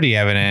mean, it's pretty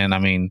evident. I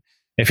mean,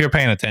 if you're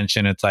paying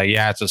attention, it's like,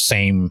 it's the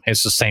same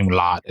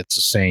lot, it's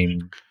the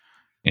same,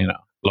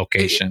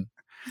 location.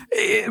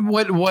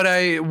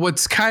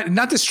 What's kind of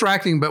not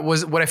distracting, but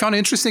what I found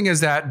interesting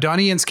is that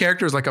Donnie Yen's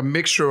character is like a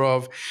mixture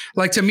of,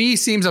 like, to me,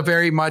 seems a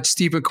very much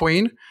Steve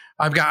McQueen.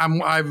 I've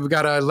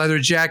got a leather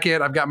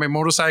jacket, I've got my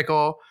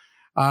motorcycle,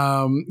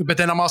 but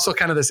then I'm also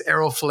kind of this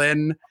Errol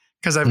Flynn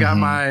because I've got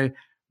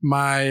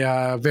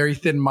my very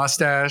thin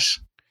mustache.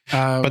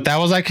 But that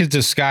was like his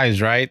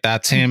disguise, right?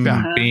 That's him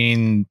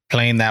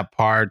playing that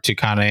part to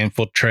kind of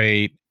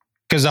infiltrate.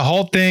 Because the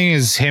whole thing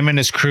is him and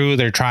his crew.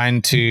 They're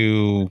trying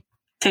to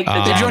take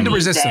the join the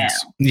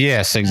resistance. Down.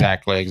 Yes,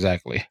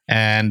 exactly.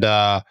 And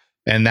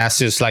that's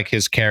just like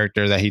his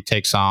character that he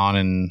takes on,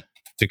 and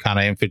to kind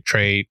of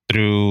infiltrate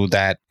through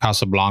that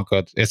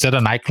Casablanca. Is it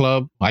a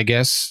nightclub, I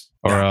guess,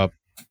 or a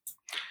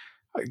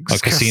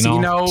casino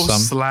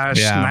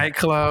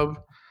 /nightclub?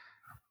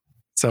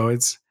 So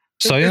it's.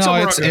 So I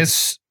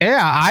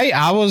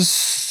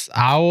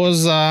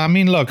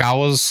mean, look,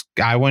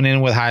 I went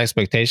in with high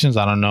expectations.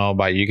 I don't know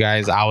about you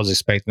guys. I was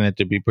expecting it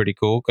to be pretty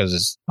cool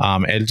because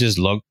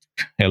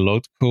it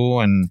looked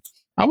cool, and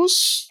I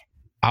was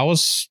I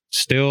was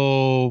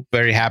still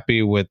very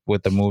happy with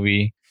the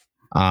movie.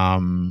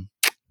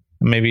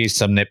 Maybe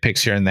some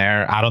nitpicks here and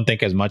there. I don't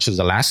think as much as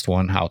the last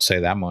one. I would say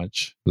that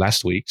much.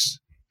 Last week's.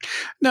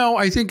 No,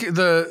 I think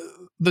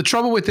the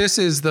trouble with this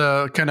is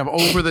the kind of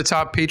over the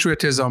top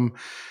patriotism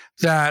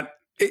that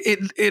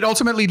it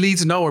ultimately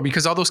leads nowhere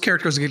because all those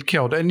characters get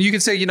killed. And you can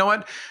say, you know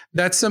what?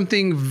 That's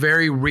something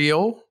very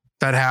real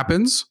that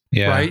happens.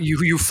 Yeah. Right.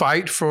 You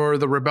fight for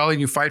the rebellion.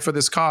 You fight for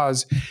this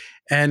cause,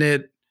 and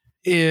it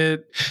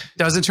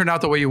doesn't turn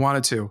out the way you want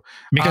it to.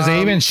 Because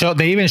they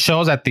even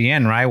shows at the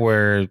end, right,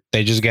 where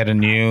they just get a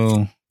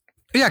new.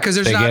 Yeah, because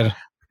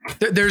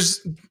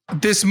there's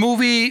this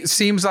movie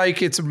seems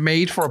like it's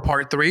made for a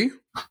part 3.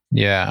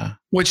 Yeah,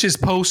 which is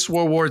post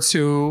World War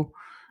II.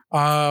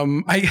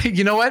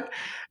 You know what,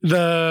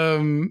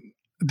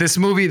 this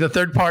movie, the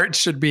third part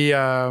should be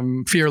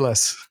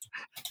Fearless.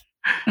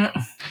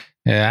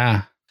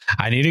 Yeah,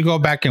 I need to go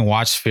back and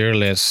watch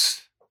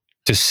Fearless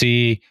to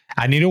see.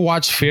 I need to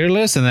watch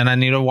Fearless, and then I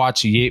need to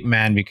watch Yeet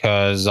Man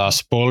because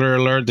spoiler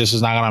alert, this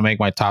is not gonna make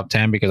my top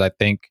 10 because I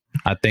think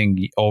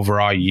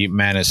overall Yeet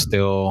Man is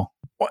still.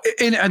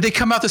 And they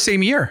come out the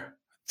same year.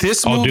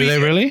 This movie, do they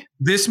really?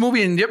 This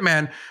movie and Yip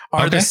Man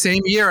are the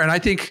same year, and I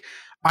think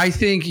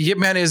Yip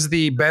Man is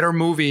the better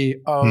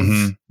movie of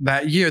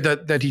that year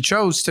that he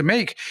chose to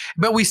make.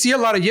 But we see a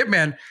lot of Yip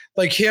Man,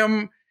 like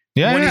him.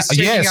 Yeah, yes,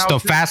 the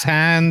fast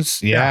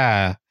hands.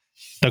 Yeah.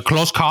 The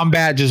close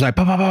combat, just like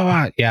bah, bah, bah,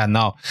 bah. Yeah,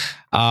 no.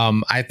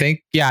 I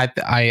think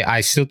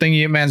I still think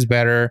Yip Man's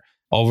better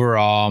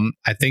overall.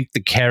 I think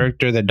the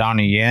character that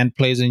Donnie Yen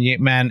plays in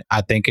Yip Man,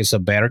 I think is a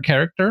better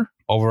character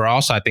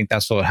overall. So I think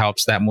that's what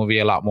helps that movie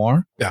a lot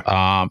more.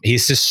 Yeah.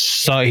 He's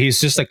just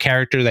a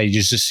character that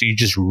you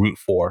just root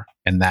for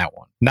in that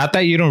one. Not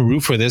that you don't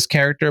root for this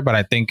character, but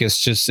I think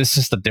this is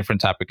just a different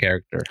type of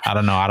character. I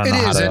don't know.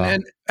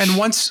 And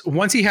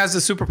once he has the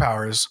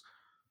superpowers,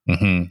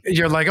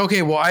 you're like,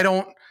 okay, well, I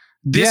don't.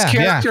 This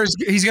character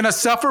he's going to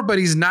suffer, but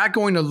he's not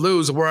going to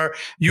lose. Where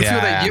you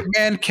feel that Yip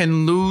Man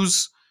can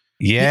lose.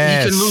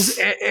 Yes. He can lose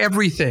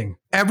everything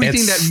that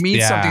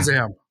means something to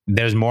him.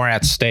 There's more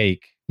at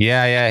stake.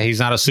 Yeah. He's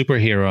not a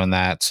superhero in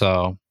that.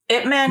 So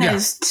Ip Man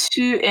is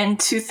in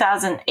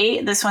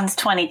 2008. This one's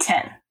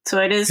 2010. So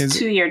it is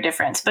 2-year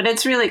difference, but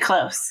it's really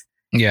close.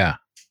 Yeah.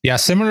 Yeah.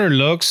 Similar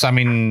looks. I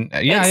mean,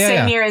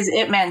 same year as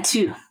Ip Man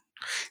 2.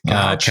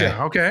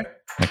 Gotcha. Okay.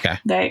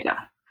 There you go.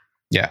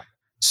 Yeah.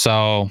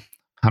 So,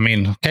 I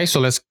mean, okay.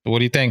 So what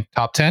do you think?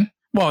 Top 10?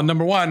 Well,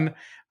 number 1,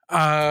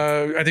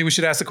 I think we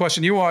should ask the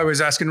question you always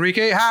ask,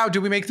 Enrique. How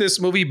do we make this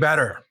movie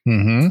better?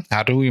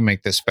 How do we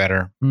make this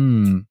better?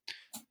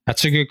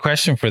 That's a good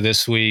question for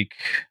this week.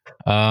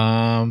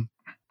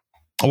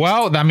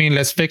 Well, I mean,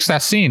 let's fix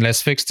that scene.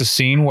 Let's fix the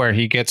scene where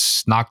he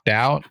gets knocked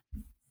out.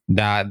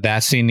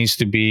 That scene needs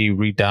to be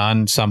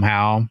redone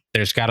somehow.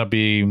 There's got to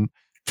be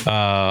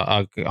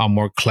a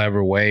more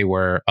clever way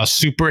where a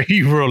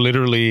superhero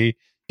literally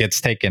gets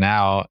taken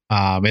out.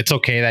 It's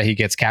okay that he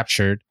gets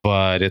captured,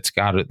 but there's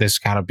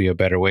got to be a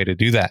better way to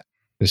do that.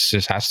 This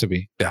just has to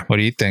be. Yeah. What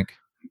do you think,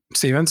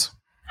 Stevens?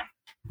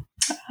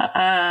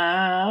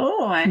 I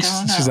don't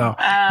know. She's all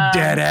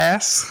dead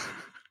ass.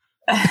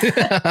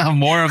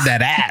 More of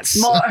that ass.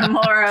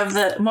 more of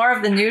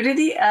the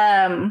nudity.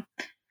 I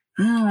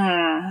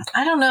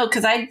don't know,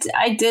 because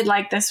I did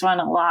like this one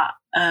a lot.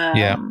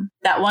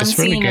 That one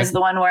scene is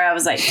the one where I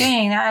was like,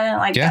 dang, I didn't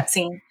like that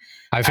scene.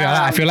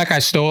 I feel like I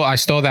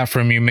stole that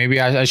from you. Maybe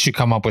I should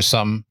come up with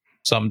something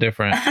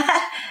different.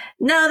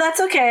 No,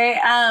 that's okay.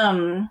 I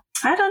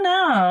don't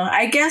know.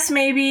 I guess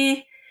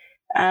maybe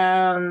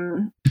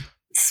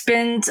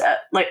spend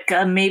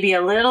maybe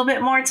a little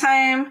bit more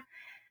time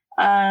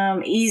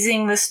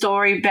easing the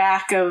story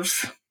back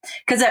of,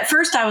 because at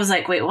first I was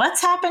like, wait,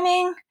 what's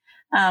happening?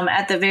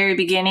 At the very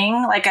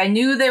beginning, like I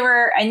knew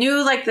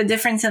like the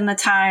difference in the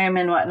time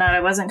and whatnot.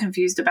 I wasn't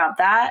confused about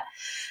that.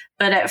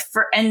 But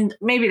and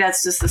maybe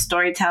that's just the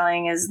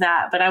storytelling is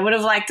that, but I would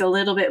have liked a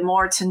little bit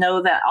more to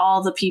know that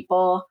all the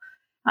people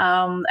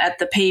at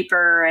the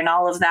paper and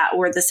all of that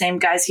were the same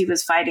guys he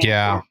was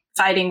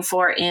fighting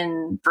for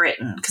in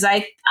Britain. Because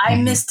I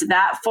missed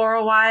that for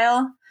a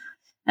while.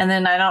 And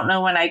then I don't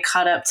know when I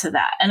caught up to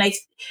that. And I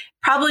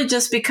probably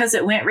just because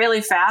it went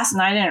really fast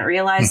and I didn't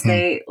realize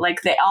they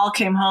all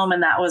came home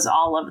and that was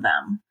all of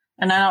them.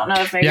 And I don't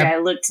know if maybe I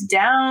looked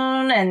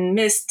down and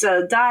missed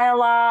a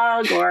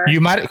dialogue, or you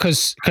might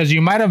because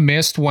you might have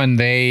missed when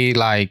they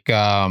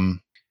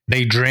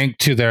they drink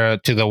to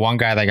the one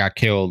guy that got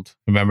killed.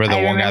 Remember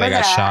the one guy that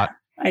got shot?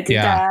 I did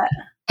that.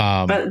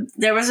 But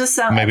there was just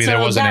some. Maybe there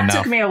wasn't enough.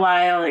 That took me a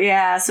while.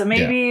 Yeah. So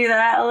maybe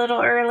that a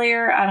little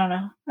earlier. I don't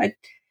know.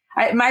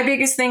 My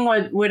biggest thing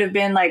would have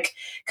been like,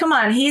 come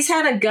on, he's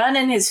had a gun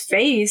in his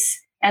face.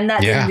 And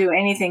that didn't do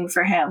anything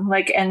for him.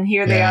 Like, and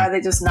here they are,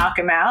 they just knock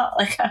him out.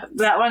 Like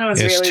that one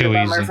was really the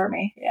bummer for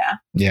me. Yeah.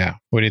 Yeah.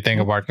 What do you think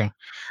of Barca?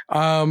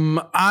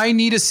 I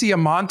need to see a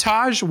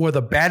montage where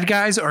the bad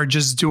guys are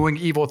just doing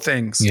evil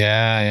things.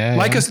 Yeah.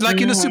 Like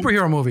in a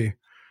superhero movie.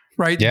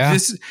 Right. Yeah.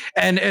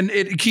 And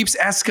it keeps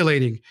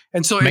escalating.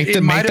 And so make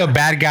the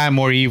bad guy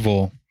more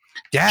evil.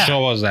 Yeah.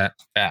 Show us that.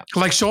 Yeah.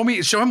 Like show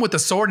him with the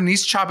sword, and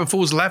he's chopping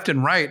fools left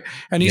and right,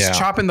 and he's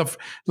chopping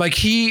like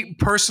he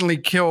personally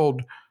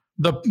killed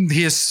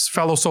his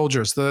fellow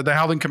soldiers, the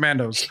Howling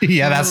Commandos.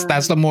 Yeah,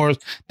 that's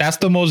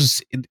the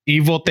most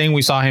evil thing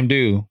we saw him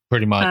do.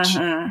 Pretty much,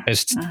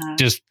 it's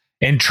just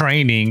in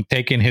training,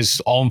 taking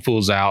his own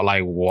fools out.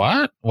 Like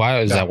what? Why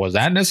is that? Was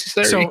that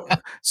necessary?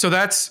 So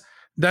that's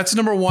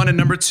number one, and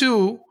number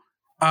two.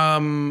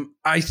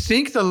 I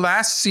think the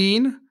last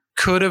scene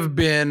could have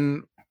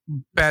been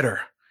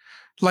better.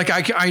 Like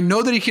I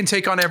know that he can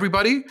take on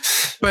everybody,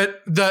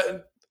 but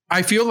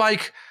I feel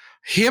like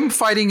him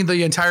fighting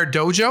the entire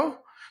dojo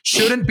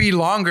shouldn't be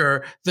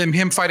longer than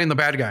him fighting the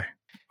bad guy.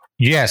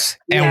 Yes.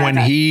 And when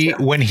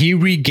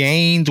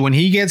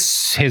he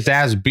gets his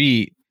ass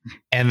beat,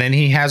 and then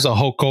he has a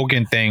Hulk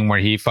Hogan thing where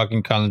he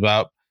fucking comes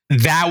out,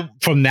 that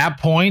from that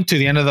point to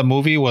the end of the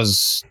movie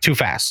was too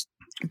fast.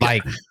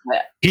 Like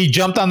he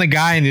jumped on the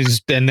guy and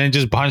then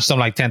just punched him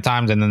like 10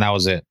 times, and then that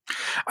was it.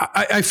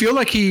 I feel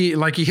like he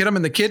hit him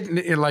in the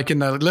kidney, like in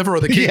the liver or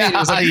the kidney.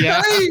 Yeah, like,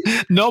 hey,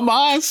 no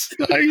mas.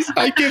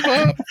 I give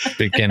up.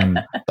 Freaking,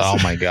 oh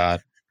my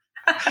God.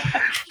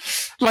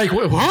 Like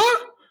what?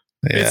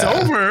 Yeah. It's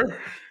over.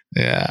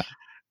 Yeah.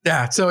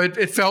 Yeah. So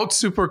it felt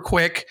super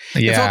quick.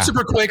 Yeah. It felt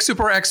super quick,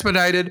 super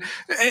expedited.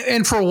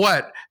 And for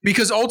what?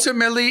 Because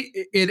ultimately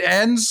it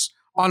ends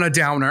on a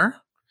downer.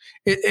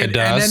 It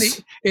does. And then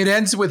it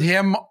ends with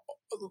him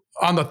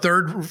on the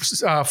third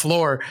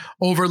floor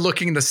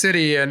overlooking the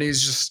city. And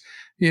he's just,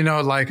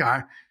 like,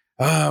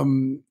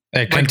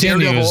 it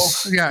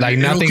continues. Yeah, like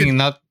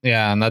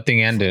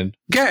nothing ended.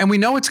 Yeah, and we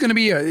know it's going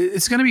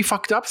to be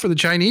fucked up for the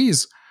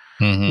Chinese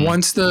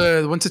once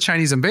the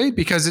Chinese invade,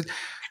 because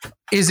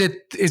is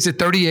it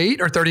 38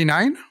 or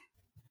 39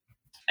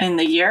 in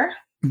the year?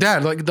 Yeah,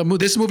 like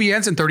this movie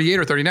ends in 38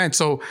 or 39.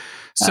 So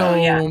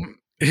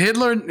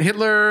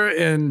Hitler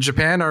and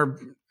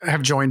Japan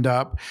have joined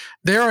up.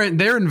 They're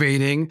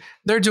invading.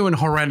 They're doing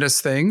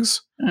horrendous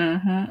things.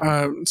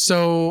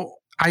 So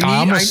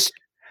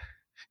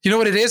you know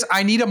what it is?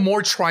 I need a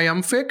more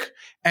triumphant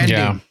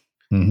ending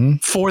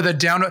for the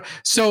down.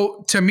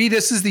 So to me,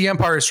 this is the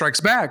Empire Strikes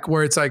Back,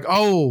 where it's like,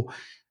 in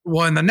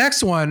the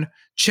next one,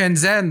 Chen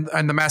Zhen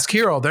and the Masked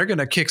Hero, they're going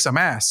to kick some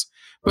ass.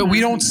 But we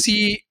don't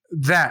see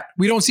that.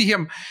 We don't see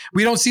him.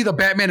 We don't see the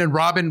Batman and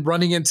Robin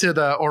running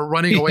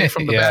away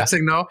from the bat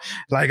signal.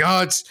 Like,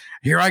 it's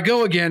here I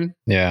go again.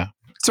 Yeah.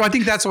 So I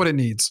think that's what it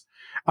needs.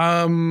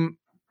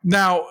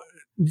 Now,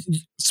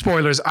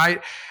 spoilers. I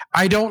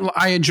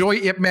enjoy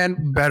Ip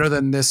Man better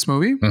than this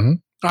movie.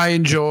 I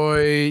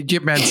enjoy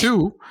Ip Man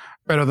 2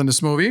 better than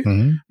this movie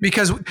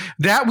because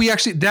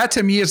that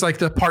to me is like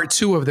the part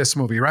 2 of this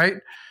movie, right?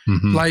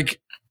 Like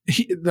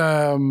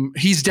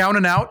he's down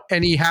and out,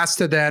 and he has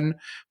to then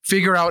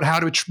figure out how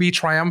to be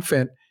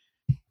triumphant.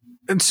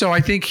 And so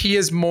I think he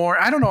is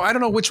more. I don't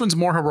know which one's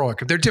more heroic.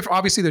 They're different.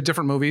 Obviously, they're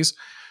different movies.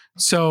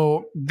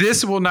 So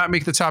this will not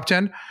make the top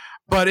 10.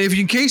 But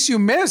in case you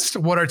missed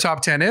what our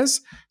top 10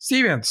 is,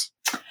 Stevens.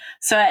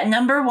 So at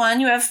number 1,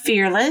 you have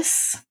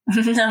Fearless.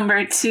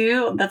 Number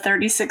 2, The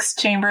 36th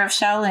Chamber of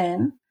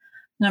Shaolin.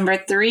 Number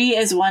 3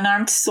 is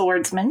One-Armed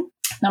Swordsman.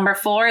 Number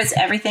 4 is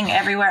Everything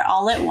Everywhere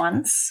All at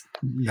Once.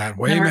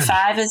 Number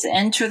 5 is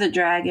Enter the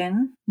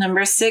Dragon.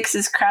 Number 6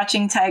 is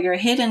Crouching Tiger,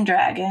 Hidden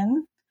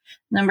Dragon.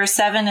 Number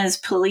 7 is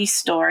Police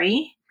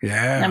Story.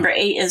 Yeah. Number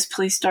 8 is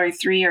Police Story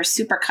 3 or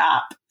Super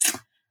Cop.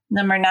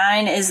 Number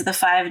 9 is The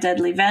 5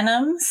 Deadly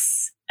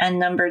Venoms. And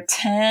number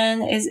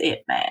 10 is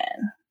Ip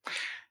Man.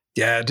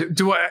 Yeah.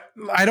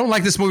 I don't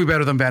like this movie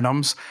better than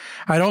Venoms.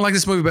 I don't like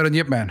this movie better than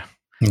Ip Man.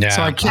 Yeah.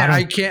 So I can't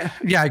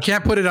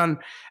put it on.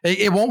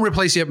 It won't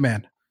replace Ip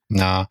Man.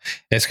 No,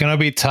 it's going to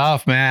be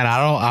tough, man. I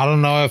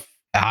don't know if,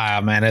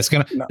 man, it's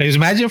going to,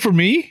 imagine for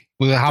me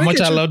with how much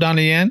I love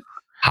Donnie Yen,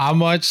 how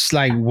much,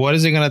 like, what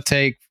is it going to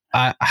take?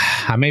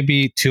 I may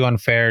be too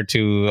unfair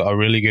to a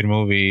really good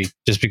movie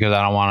just because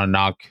I don't want to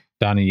knock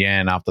Donnie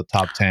Yen off the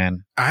top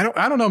 10. I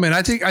don't know, man.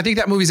 I think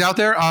that movie's out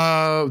there.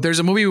 There's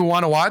a movie we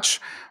want to watch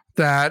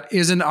that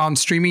isn't on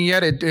streaming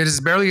yet. It is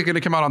barely going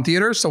to come out on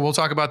theaters. So we'll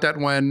talk about that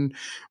when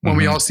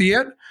we all see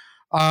it.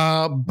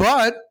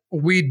 But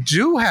we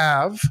do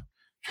have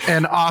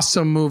an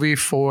awesome movie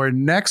for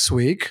next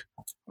week.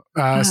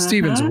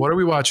 Stevens, what are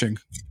we watching?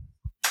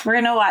 We're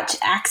going to watch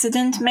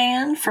Accident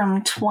Man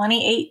from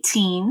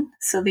 2018.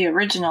 So the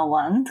original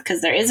one,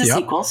 because there is a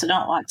sequel, so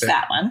don't watch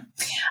that one.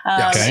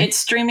 It's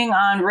streaming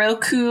on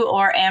Roku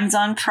or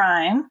Amazon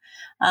Prime.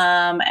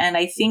 And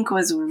I think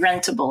was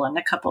rentable in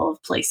a couple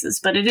of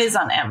places, but it is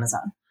on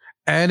Amazon.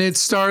 And it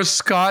stars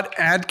Scott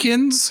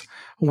Adkins,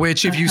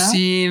 which if you've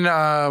seen,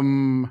 I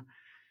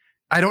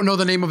don't know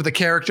the name of the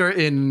character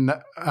in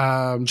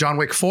John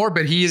Wick 4,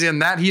 but he's in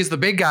that. He is the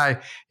big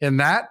guy in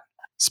that.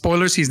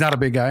 Spoilers, he's not a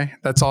big guy.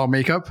 That's all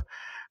makeup.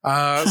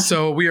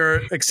 So we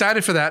are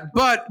excited for that.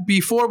 But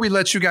before we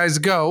let you guys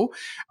go,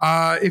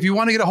 if you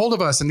want to get a hold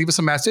of us and leave us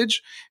a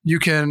message, you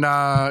can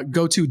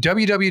go to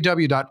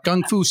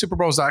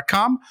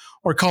www.gungfusuperbros.com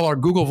or call our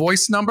Google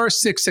Voice number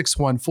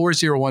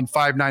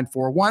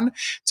 661-401-5941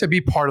 to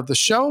be part of the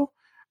show.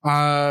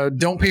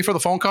 Don't pay for the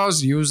phone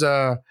calls. Use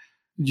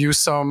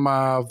some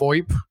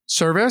VoIP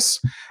service.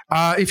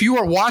 If you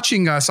are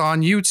watching us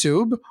on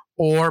YouTube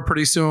or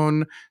pretty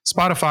soon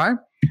Spotify,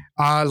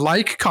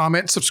 like,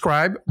 comment,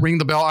 subscribe, ring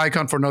the bell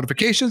icon for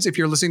notifications. If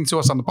you're listening to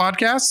us on the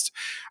podcast,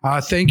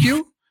 thank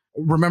you.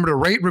 Remember to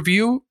rate,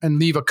 review, and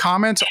leave a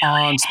comment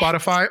on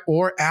Spotify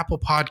or Apple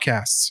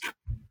Podcasts.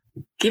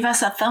 Give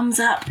us a thumbs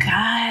up,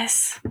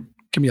 guys.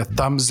 Give me a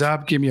thumbs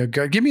up. Give me a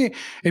good.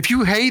 If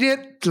you hate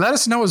it, let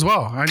us know as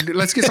well.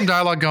 Let's get some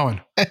dialogue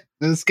going.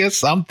 Let's get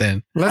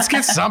something. Let's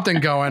get something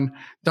going.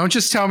 Don't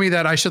just tell me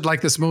that I should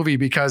like this movie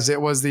because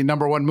it was the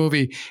 #1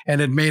 movie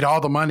and it made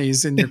all the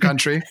monies in your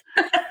country.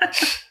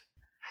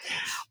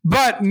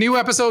 But new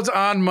episodes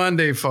on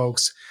Monday,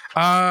 folks.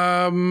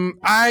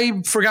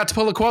 I forgot to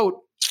pull a quote.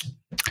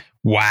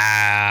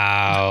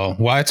 Wow.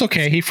 Well, it's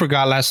okay. He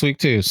forgot last week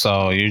too.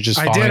 So you're just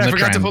following the trend. I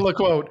forgot to pull a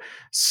quote.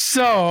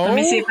 So let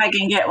me see if I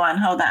can get one.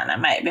 Hold on. I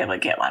might be able to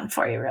get one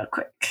for you real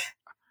quick.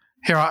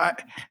 Here,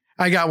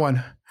 I got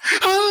one.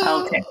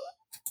 Okay.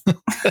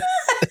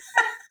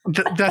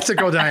 That's a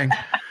girl dying.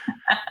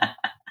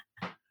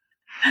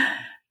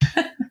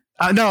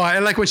 No, I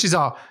like when she's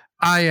all,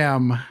 I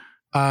am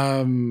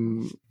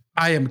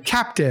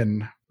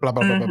captain, blah,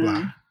 blah, blah, blah,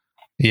 blah.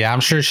 Yeah,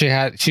 I'm sure she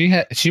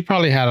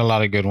probably had a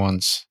lot of good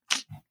ones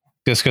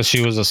just because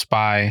she was a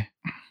spy.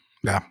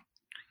 Yeah.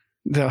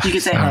 You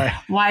could say, right.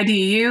 What do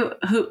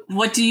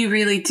you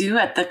really do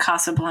at the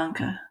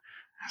Casablanca?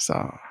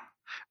 So,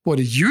 what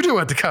do you do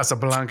at the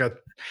Casablanca?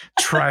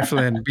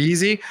 Trifling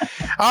Beezy.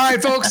 All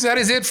right, folks, that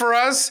is it for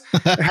us.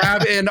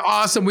 Have an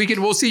awesome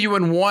weekend. We'll see you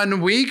in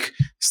 1 week.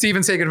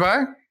 Steven, say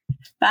goodbye.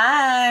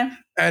 Bye.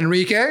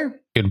 Enrique.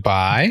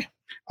 Goodbye.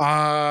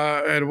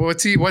 And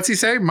what's he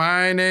say?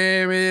 My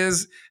name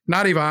is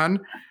not Ivan.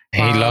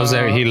 He loves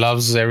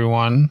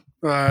everyone.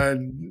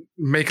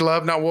 Make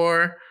love, not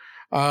war.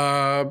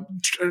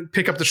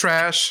 Pick up the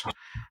trash.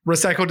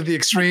 Recycle to the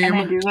extreme.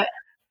 Can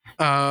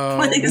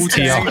I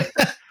do it?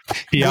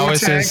 He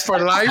always says for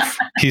life.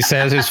 He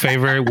says his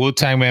favorite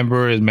Wu-Tang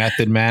member is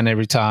Method Man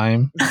every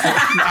time.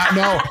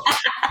 No.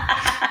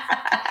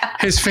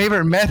 His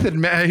favorite Method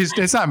Man.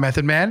 It's not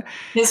Method Man.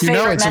 His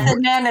favorite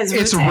Method Man is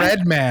Wu-Tang. It's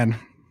Red Man.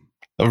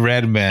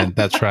 Red Man.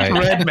 That's right.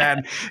 Red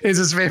Man is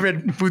his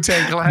favorite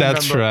Wu-Tang Clan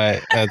That's member.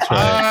 right. That's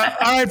right.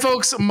 All right,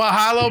 folks.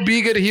 Mahalo.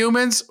 Be good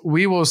humans.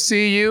 We will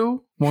see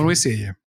you when we see you.